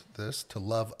goals, to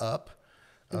love up.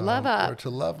 Love up. Or to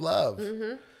love.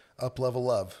 Up level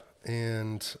love.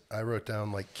 And I wrote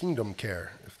down like kingdom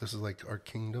care. If this is like our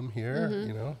kingdom here,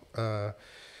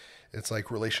 it's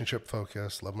like relationship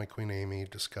focus, love my Queen Amy,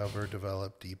 discover,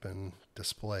 develop, deepen,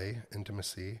 display,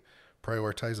 intimacy,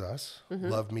 prioritize us,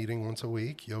 love meeting once a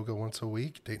week, yoga once a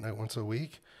week, date night once a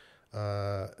week,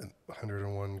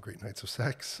 101 great nights of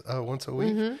sex once a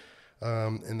week,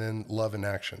 and then love in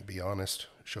action, be honest,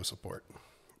 show support.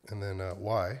 And then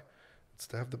why? It's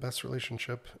to have the best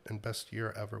relationship and best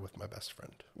year ever with my best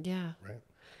friend. Yeah. Right.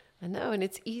 I know, and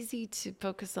it's easy to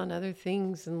focus on other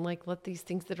things and like let these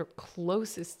things that are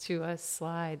closest to us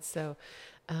slide. So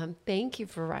thank you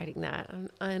for writing that.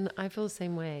 And I feel the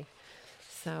same way.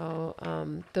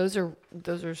 So those are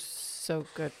so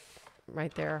good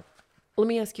right there. Let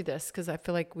me ask you this, because I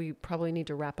feel like we probably need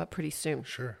to wrap up pretty soon.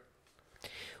 Sure.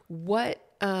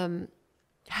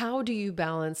 How do you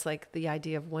balance like the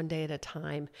idea of one day at a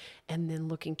time and then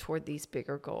looking toward these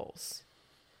bigger goals?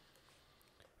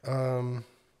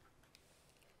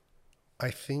 I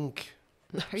think.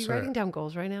 Are you writing down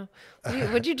goals right now?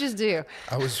 What'd you just do?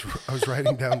 I was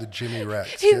writing down the Jimmy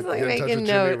Rex. He's like making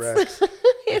notes.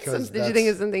 Did you think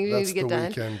of some things you need to get done?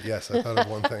 Weekend. Yes, I thought of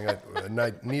one thing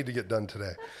I need to get done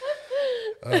today.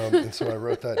 And so I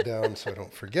wrote that down so I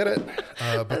don't forget it.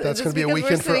 But that's going to be a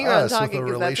weekend for us with a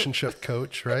relationship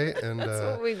coach, right? And that's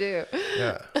what we do.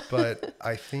 Yeah, but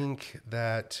I think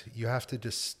that you have to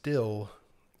distill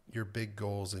your big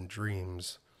goals and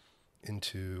dreams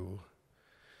into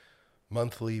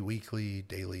monthly, weekly,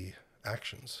 daily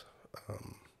actions,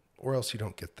 or else you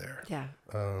don't get there. Yeah.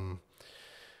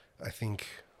 I think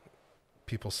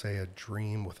people say a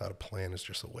dream without a plan is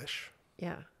just a wish.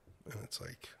 Yeah. And it's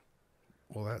like,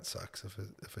 well, that sucks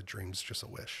if a dream's just a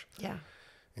wish. Yeah.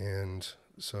 And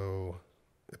so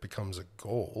it becomes a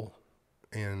goal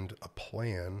and a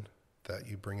plan that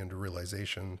you bring into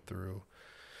realization through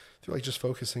like just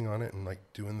focusing on it and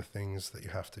like doing the things that you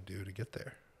have to do to get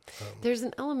there. There's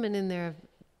an element in there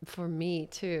for me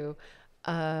too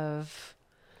of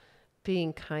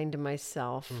being kind to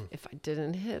myself if I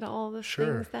didn't hit all the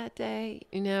things that day,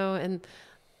 and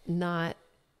not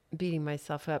beating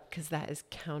myself up, because that is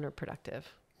counterproductive.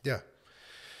 Yeah.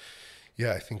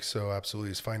 Yeah, I think so.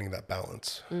 Absolutely. Is finding that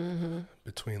balance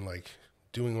between like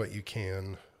doing what you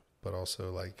can, but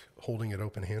also like holding it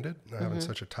open-handed, not having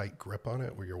such a tight grip on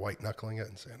it where you're white knuckling it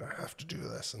and saying, I have to do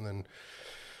this. And then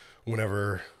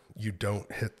whenever you don't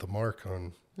hit the mark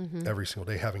on every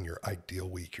single day, having your ideal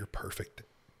week, your perfect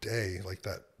day, like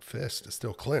that fist is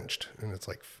still clenched and it's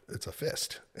like, it's a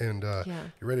fist and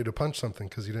you're ready to punch something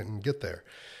because you didn't get there.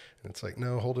 And it's like,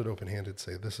 no, hold it open-handed,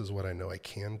 say, this is what I know I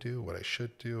can do, what I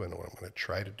should do, and what I'm going to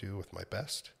try to do with my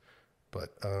best.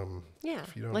 But Yeah,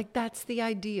 if you don't, like that's the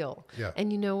ideal. Yeah.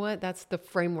 And you know what? That's the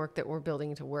framework that we're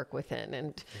building to work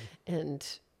within.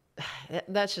 And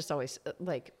that's just always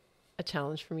like a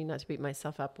challenge for me not to beat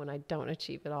myself up when I don't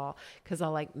achieve it all, because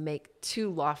I'll like make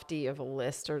too lofty of a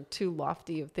list or too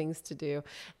lofty of things to do.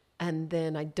 And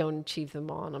then I don't achieve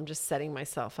them all, and I'm just setting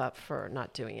myself up for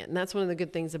not doing it. And that's one of the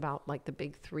good things about like the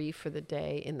big 3 for the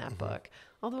day in that book.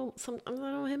 Although sometimes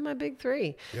I don't hit my big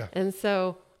 3. Yeah. And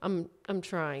so I'm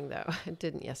trying though. I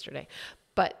didn't yesterday.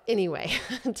 But anyway,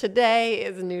 today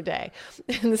is a new day.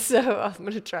 And so I'm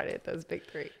going to try to hit those big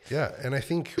 3. Yeah. And I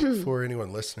think for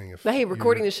anyone listening, But hey,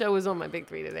 recording the show was on my big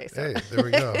 3 today. So. Hey, there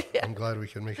we go. Yeah. I'm glad we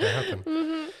can make that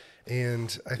happen.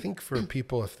 And I think for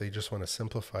people, if they just want to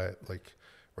simplify it, like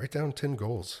write down 10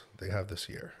 goals they have this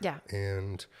year. Yeah.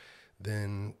 And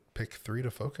then pick 3 to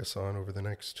focus on over the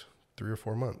next 3 or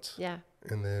 4 months. Yeah.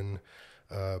 And then,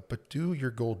 but do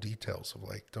your goal details of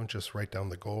like, don't just write down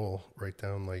the goal, write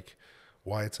down like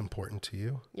why it's important to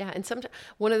you. Yeah. And sometimes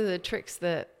one of the tricks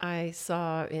that I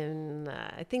saw in,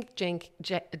 I think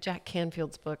Jack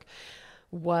Canfield's book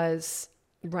was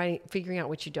figuring out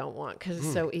what you don't want. Cause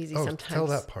it's so easy sometimes. Tell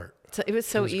that part. So it was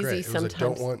so easy great. sometimes. It was a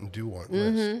don't want and do want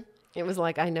list. It was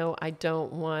like, I know I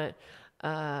don't want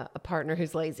a partner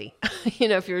who's lazy,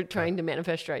 if you're trying to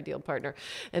manifest your ideal partner.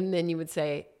 And then you would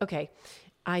say, okay,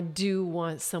 I do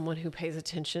want someone who pays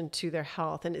attention to their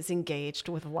health and is engaged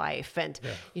with life and,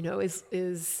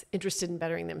 is interested in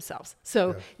bettering themselves.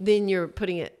 So then you're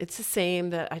putting it's the same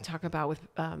that I talk about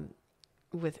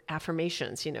with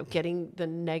affirmations, getting the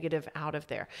negative out of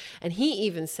there. And he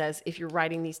even says, if you're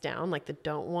writing these down, like the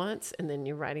don't wants, and then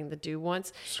you're writing the do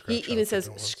wants, he even says,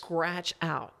 scratch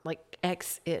out, like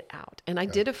X it out. And I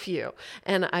did a few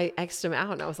and I X'd them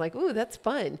out and I was like, ooh, that's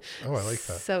fun. Oh, I like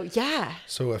that. So yeah.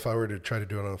 So if I were to try to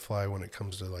do it on the fly when it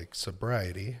comes to like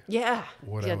sobriety,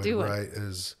 what I would write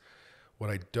is what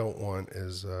I don't want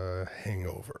is a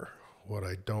hangover. What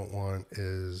I don't want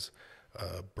is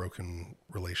a broken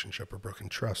relationship or broken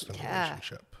trust in a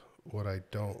relationship. What I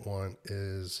don't want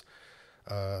is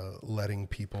letting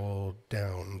people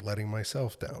down, letting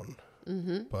myself down.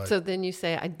 But so then you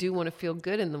say, I do want to feel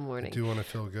good in the morning. I do want to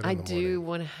feel good I in the morning. do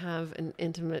want to have an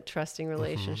intimate, trusting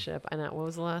relationship. And what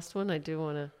was the last one? I do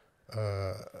want to...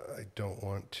 I don't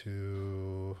want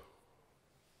to...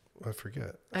 I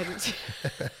forget.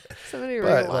 Somebody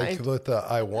But rewind. like what the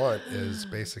I want is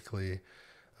basically...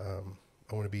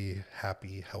 I want to be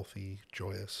happy, healthy,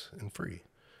 joyous, and free.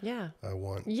 Yeah. I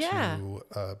want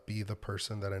to be the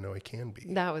person that I know I can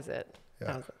be. That was it. Yeah.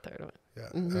 That was the third one.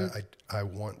 Yeah. I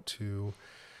want to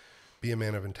be a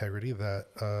man of integrity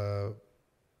that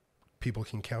people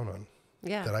can count on.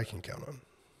 Yeah. That I can count on.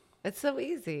 It's so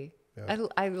easy. Yeah.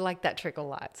 I like that trick a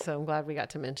lot. So I'm glad we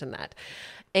got to mention that.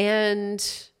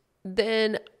 And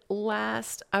then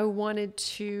last, I wanted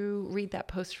to read that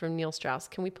post from Neil Strauss.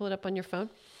 Can we pull it up on your phone?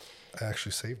 I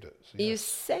actually saved it. So You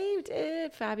saved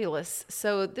it. Fabulous.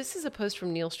 So this is a post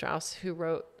from Neil Strauss, who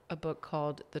wrote a book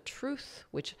called The Truth,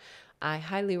 which I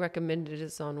highly recommend. It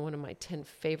is on one of my 10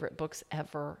 favorite books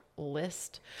ever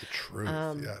list. The Truth,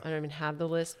 I don't even have the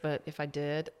list, but if I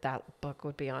did, that book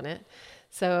would be on it.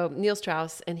 So Neil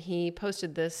Strauss, and he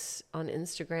posted this on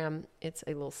Instagram. It's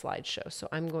a little slideshow, so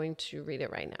I'm going to read it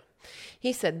right now.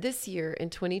 He said, this year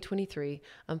in 2023,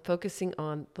 I'm focusing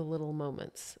on the little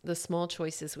moments, the small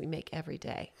choices we make every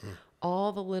day,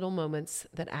 all the little moments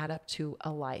that add up to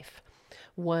a life.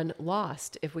 One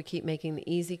lost if we keep making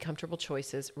the easy, comfortable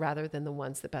choices rather than the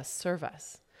ones that best serve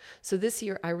us. So this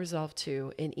year I resolved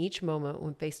to, in each moment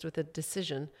when faced with a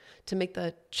decision, to make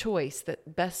the choice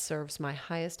that best serves my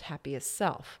highest, happiest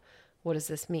self. What does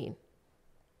this mean?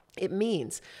 It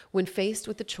means when faced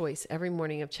with the choice every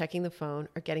morning of checking the phone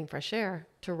or getting fresh air,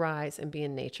 to rise and be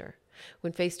in nature.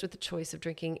 When faced with the choice of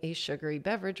drinking a sugary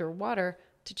beverage or water,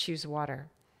 to choose water.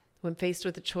 When faced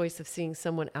with the choice of seeing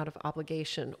someone out of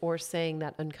obligation or saying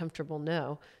that uncomfortable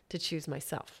no, to choose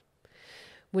myself.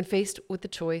 When faced with the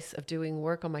choice of doing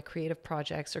work on my creative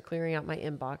projects or clearing out my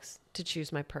inbox, to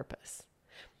choose my purpose.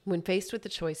 When faced with the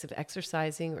choice of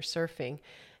exercising or surfing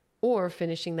or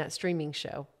finishing that streaming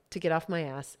show, to get off my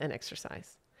ass and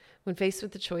exercise. When faced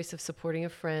with the choice of supporting a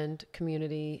friend,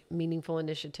 community, meaningful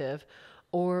initiative,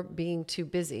 or being too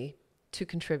busy, to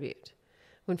contribute.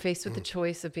 When faced with the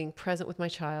choice of being present with my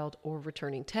child or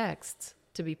returning texts,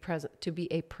 to be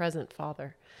a present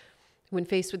father. When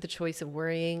faced with the choice of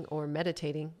worrying or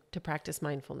meditating, to practice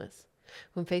mindfulness.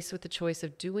 When faced with the choice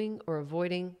of doing or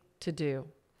avoiding, to do.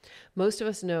 Most of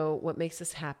us know what makes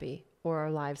us happy or our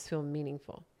lives feel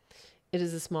meaningful. It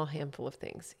is a small handful of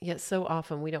things, yet so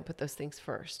often we don't put those things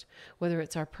first, whether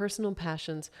it's our personal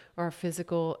passions or our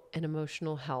physical and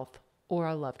emotional health or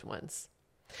our loved ones.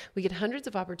 We get hundreds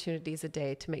of opportunities a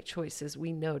day to make choices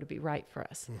we know to be right for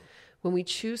us. When we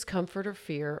choose comfort or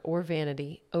fear or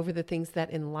vanity over the things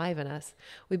that enliven us,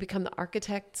 we become the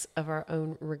architects of our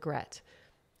own regret.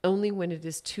 Only when it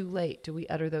is too late do we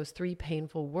utter those 3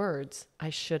 painful words, I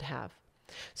should have.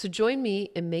 So join me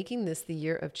in making this the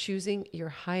year of choosing your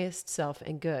highest self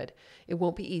and good. It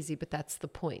won't be easy, but that's the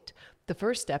point. The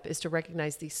first step is to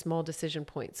recognize these small decision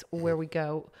points where we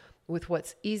go with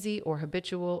what's easy or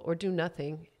habitual or do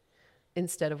nothing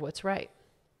instead of what's right.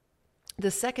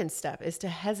 The second step is to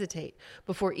hesitate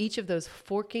before each of those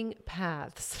forking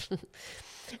paths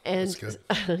and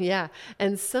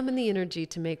and summon the energy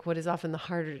to make what is often the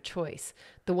harder choice,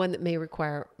 the one that may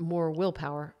require more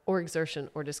willpower or exertion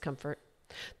or discomfort.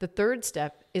 The third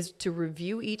step is to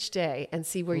review each day and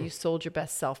see where you sold your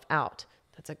best self out.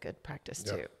 That's a good practice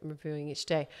too, reviewing each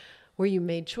day, where you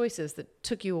made choices that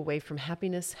took you away from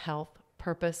happiness, health,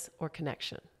 purpose, or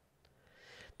connection.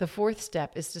 The fourth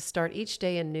step is to start each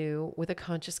day anew with a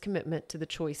conscious commitment to the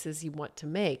choices you want to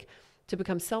make, to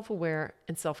become self-aware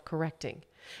and self-correcting.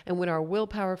 And when our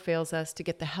willpower fails us, to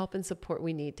get the help and support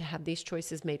we need to have these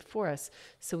choices made for us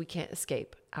so we can't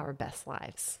escape our best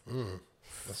lives.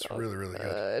 That's so really, really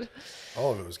good.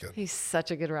 All of it was good. He's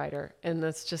such a good writer. And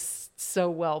that's just so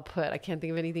well put. I can't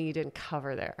think of anything you didn't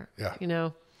cover there. Yeah. You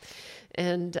know?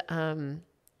 And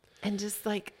just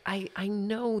like, I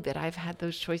know that I've had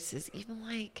those choices, even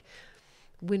like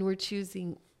when we're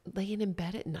choosing laying in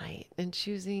bed at night and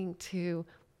choosing to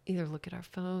either look at our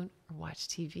phone or watch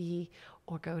TV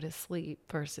or go to sleep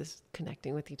versus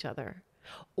connecting with each other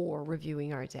or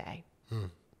reviewing our day,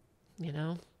 you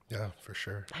know? Yeah, for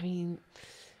sure. I mean,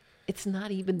 it's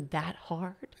not even that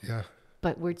hard. Yeah.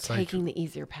 But we're taking the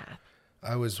easier path.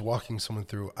 I was walking someone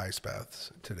through ice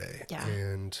baths today. Yeah.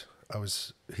 And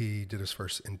he did his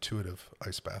first intuitive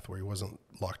ice bath where he wasn't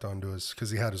locked onto because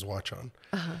he had his watch on.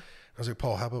 I was like,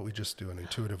 Paul, how about we just do an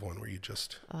intuitive one where you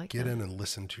just get in and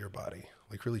listen to your body,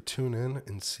 like really tune in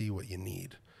and see what you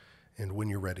need and when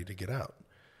you're ready to get out.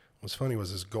 What's funny was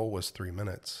his goal was 3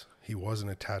 minutes. He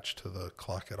wasn't attached to the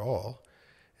clock at all.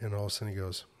 And all of a sudden he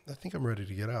goes, I think I'm ready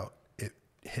to get out. It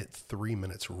hit 3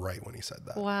 minutes right when he said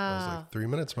that. Wow. I was like, 3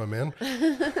 minutes, my man.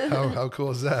 How cool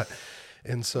is that?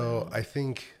 And so I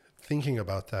think thinking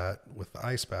about that with the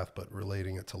ice bath, but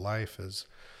relating it to life is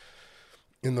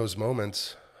in those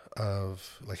moments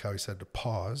of, like how he said, to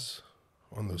pause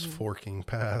on those forking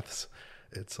paths.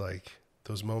 It's like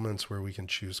those moments where we can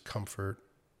choose comfort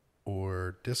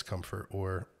or discomfort,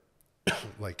 or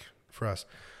like for us,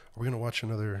 are we going to watch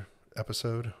another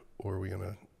episode or are we going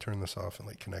to turn this off and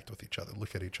like connect with each other,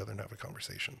 look at each other and have a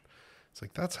conversation? It's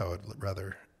like, that's how I'd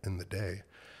rather end the day.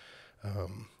 Or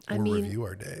review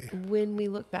our day. When we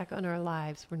look back on our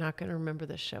lives, we're not going to remember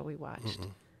the show we watched.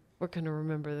 We're going to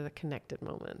remember the connected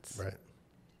moments. Right.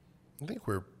 I think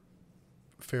we're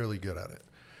fairly good at it,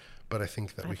 but I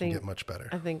think that we can get much better.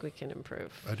 I think we can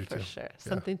improve. I do for too. Sure.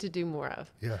 Something to do more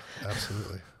of. Yeah,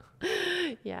 absolutely.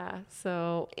 Yeah.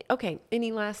 So, okay.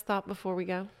 Any last thought before we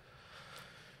go?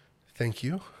 Thank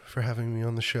you for having me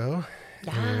on the show.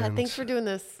 Yeah. Thanks for doing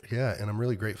this. Yeah. And I'm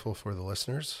really grateful for the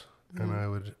listeners. And I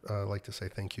would like to say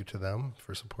thank you to them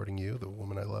for supporting you, the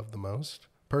woman I love the most,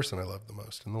 person I love the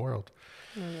most in the world.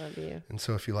 I love you. And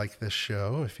so if you like this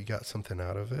show, if you got something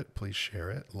out of it, please share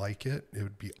it, like it. It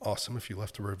would be awesome if you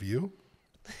left a review,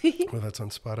 whether that's on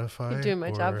Spotify. You're doing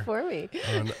my job for me.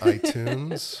 On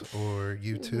iTunes or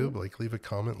YouTube. Like, leave a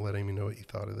comment letting me know what you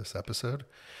thought of this episode.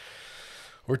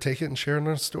 Or take it and share it on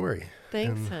a story.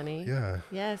 Thanks, honey. Yeah.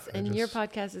 Yes. And your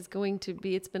podcast is going to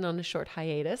be, it's been on a short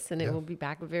hiatus and it will be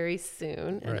back very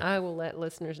soon. And I will let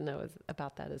listeners know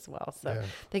about that as well. So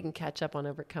they can catch up on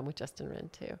Overcome with Justin Wren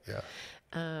too.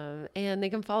 Yeah. And they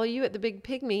can follow you at The Big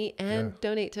Pygmy and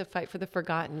donate to Fight for the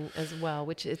Forgotten as well,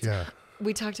 which is,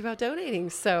 we talked about donating.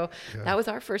 So that was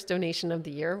our first donation of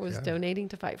the year, was donating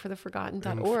to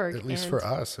fightfortheforgotten.org. At least for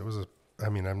us, it was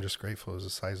I'm just grateful. It was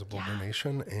a sizable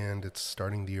donation, and it's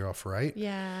starting the year off right.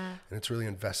 Yeah. And it's really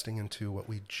investing into what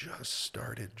we just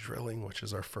started drilling, which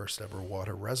is our first ever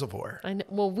water reservoir. I know,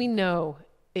 well, we know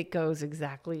it goes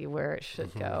exactly where it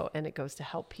should go, and it goes to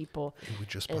help people. And we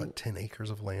just bought 10 acres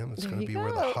of land. It's going to be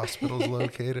where the hospital's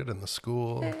located and the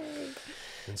school.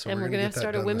 And so we're going to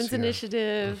start a women's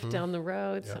initiative down the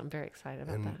road. So I'm very excited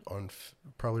about that. On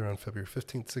probably around February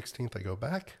 15th, 16th, I go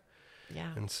back.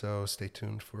 Yeah. And so stay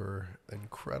tuned for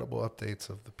incredible updates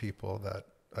of the people that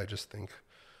I just think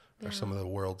are some of the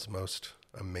world's most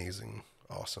amazing,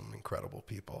 awesome, incredible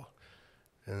people.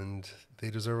 And they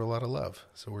deserve a lot of love.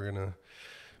 So we're going to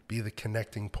be the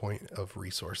connecting point of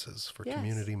resources for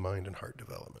community, mind, and heart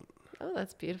development. Oh,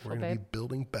 that's beautiful, We're going to be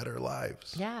building better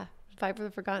lives. Yeah. Fight for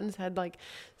the Forgotten's had like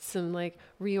some like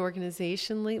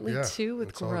reorganization lately too with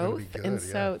it's all gonna be growth. good, And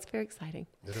so it's very exciting.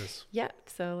 It is. Yeah.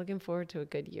 So looking forward to a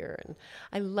good year. And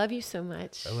I love you so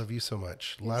much. I love you so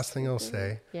much. Last thing I'll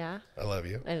say, Yeah. I love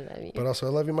you. I love you. But also,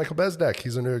 I love you, Michael Bezdek.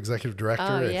 He's our new executive director.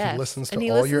 Oh, and yes. he listens to And he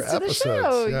all your listens to the episodes.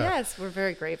 show. Yeah. Yes, we're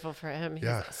very grateful for him.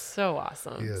 He's so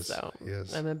awesome. He is. So He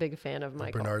is. I'm a big fan of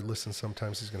Michael. Bernard listens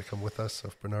sometimes. He's going to come with us. So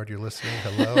if Bernard, you're listening,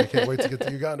 hello. I can't wait to get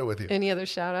to Uganda with you. Any other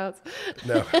shout outs?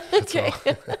 No, that's all.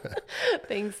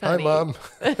 Thanks, Hi, honey. Mom.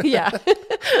 Yeah.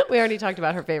 We already talked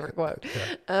about her favorite quote.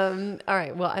 Yeah. All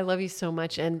right. Well, I love you so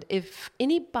much. And if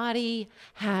anybody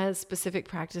has specific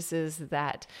practices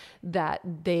that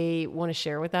they want to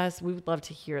share with us, we would love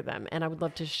to hear them. And I would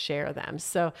love to share them.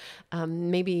 So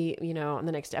maybe, on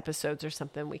the next episodes or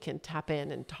something, we can tap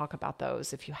in and talk about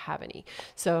those if you have any.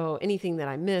 So anything that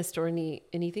I missed or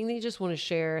anything that you just want to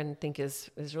share and think is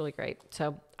really great.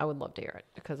 So I would love to hear it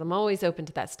because I'm always open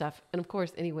to that stuff. And of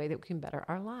course, any way that we can better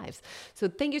our lives. So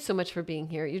thank you so much for being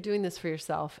here. You're doing this for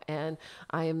yourself and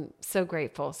I am so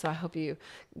grateful. So I hope you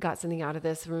got something out of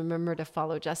this. Remember to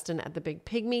follow Justin at The Big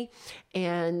Pygmy,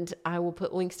 and I will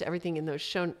put links to everything in the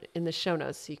show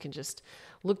notes. So you can just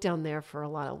look down there for a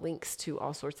lot of links to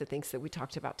all sorts of things that we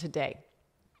talked about today.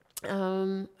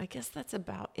 I guess that's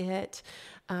about it.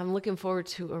 I'm looking forward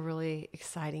to a really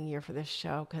exciting year for this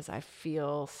show because I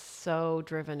feel so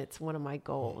driven. It's one of my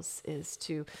goals is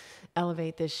to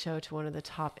elevate this show to one of the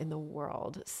top in the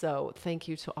world. So thank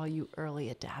you to all you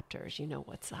early adapters. You know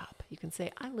what's up. You can say,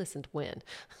 I listened when.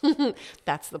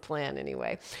 That's the plan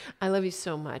anyway. I love you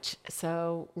so much.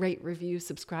 So rate, review,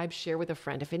 subscribe, share with a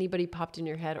friend. If anybody popped in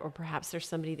your head or perhaps there's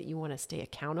somebody that you want to stay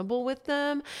accountable with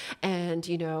them and,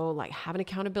 like have an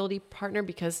accountability partner,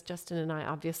 because Justin and I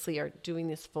obviously are doing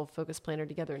this full focus planner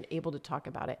together and able to talk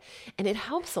about it. And it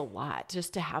helps a lot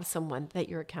just to have someone that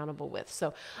you're accountable with.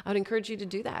 So I would encourage you to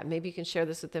do that. Maybe you can share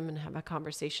this with them and have a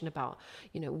conversation about,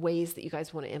 ways that you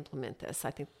guys want to implement this.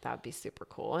 I think that would be super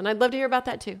cool. And I'd love to hear about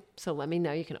that too. So let me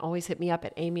know. You can always hit me up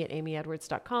at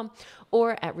amy@amyedwards.com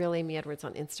or at Real Amy Edwards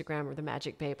on Instagram or The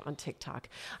Magic Babe on TikTok.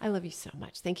 I love you so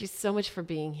much. Thank you so much for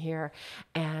being here.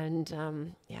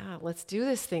 And let's do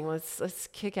this thing. Let's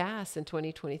kick ass in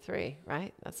 2023,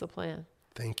 right? That's the plan.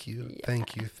 Thank you. Yeah.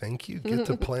 Thank you. Get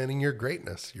to planning your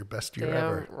greatness, your best year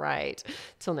ever. Right.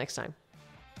 Till next time.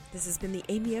 This has been the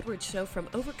Amy Edwards Show from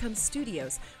Overcome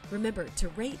Studios. Remember to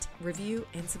rate, review,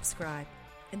 and subscribe.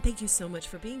 And thank you so much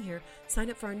for being here.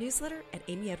 Sign up for our newsletter at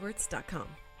amyedwards.com.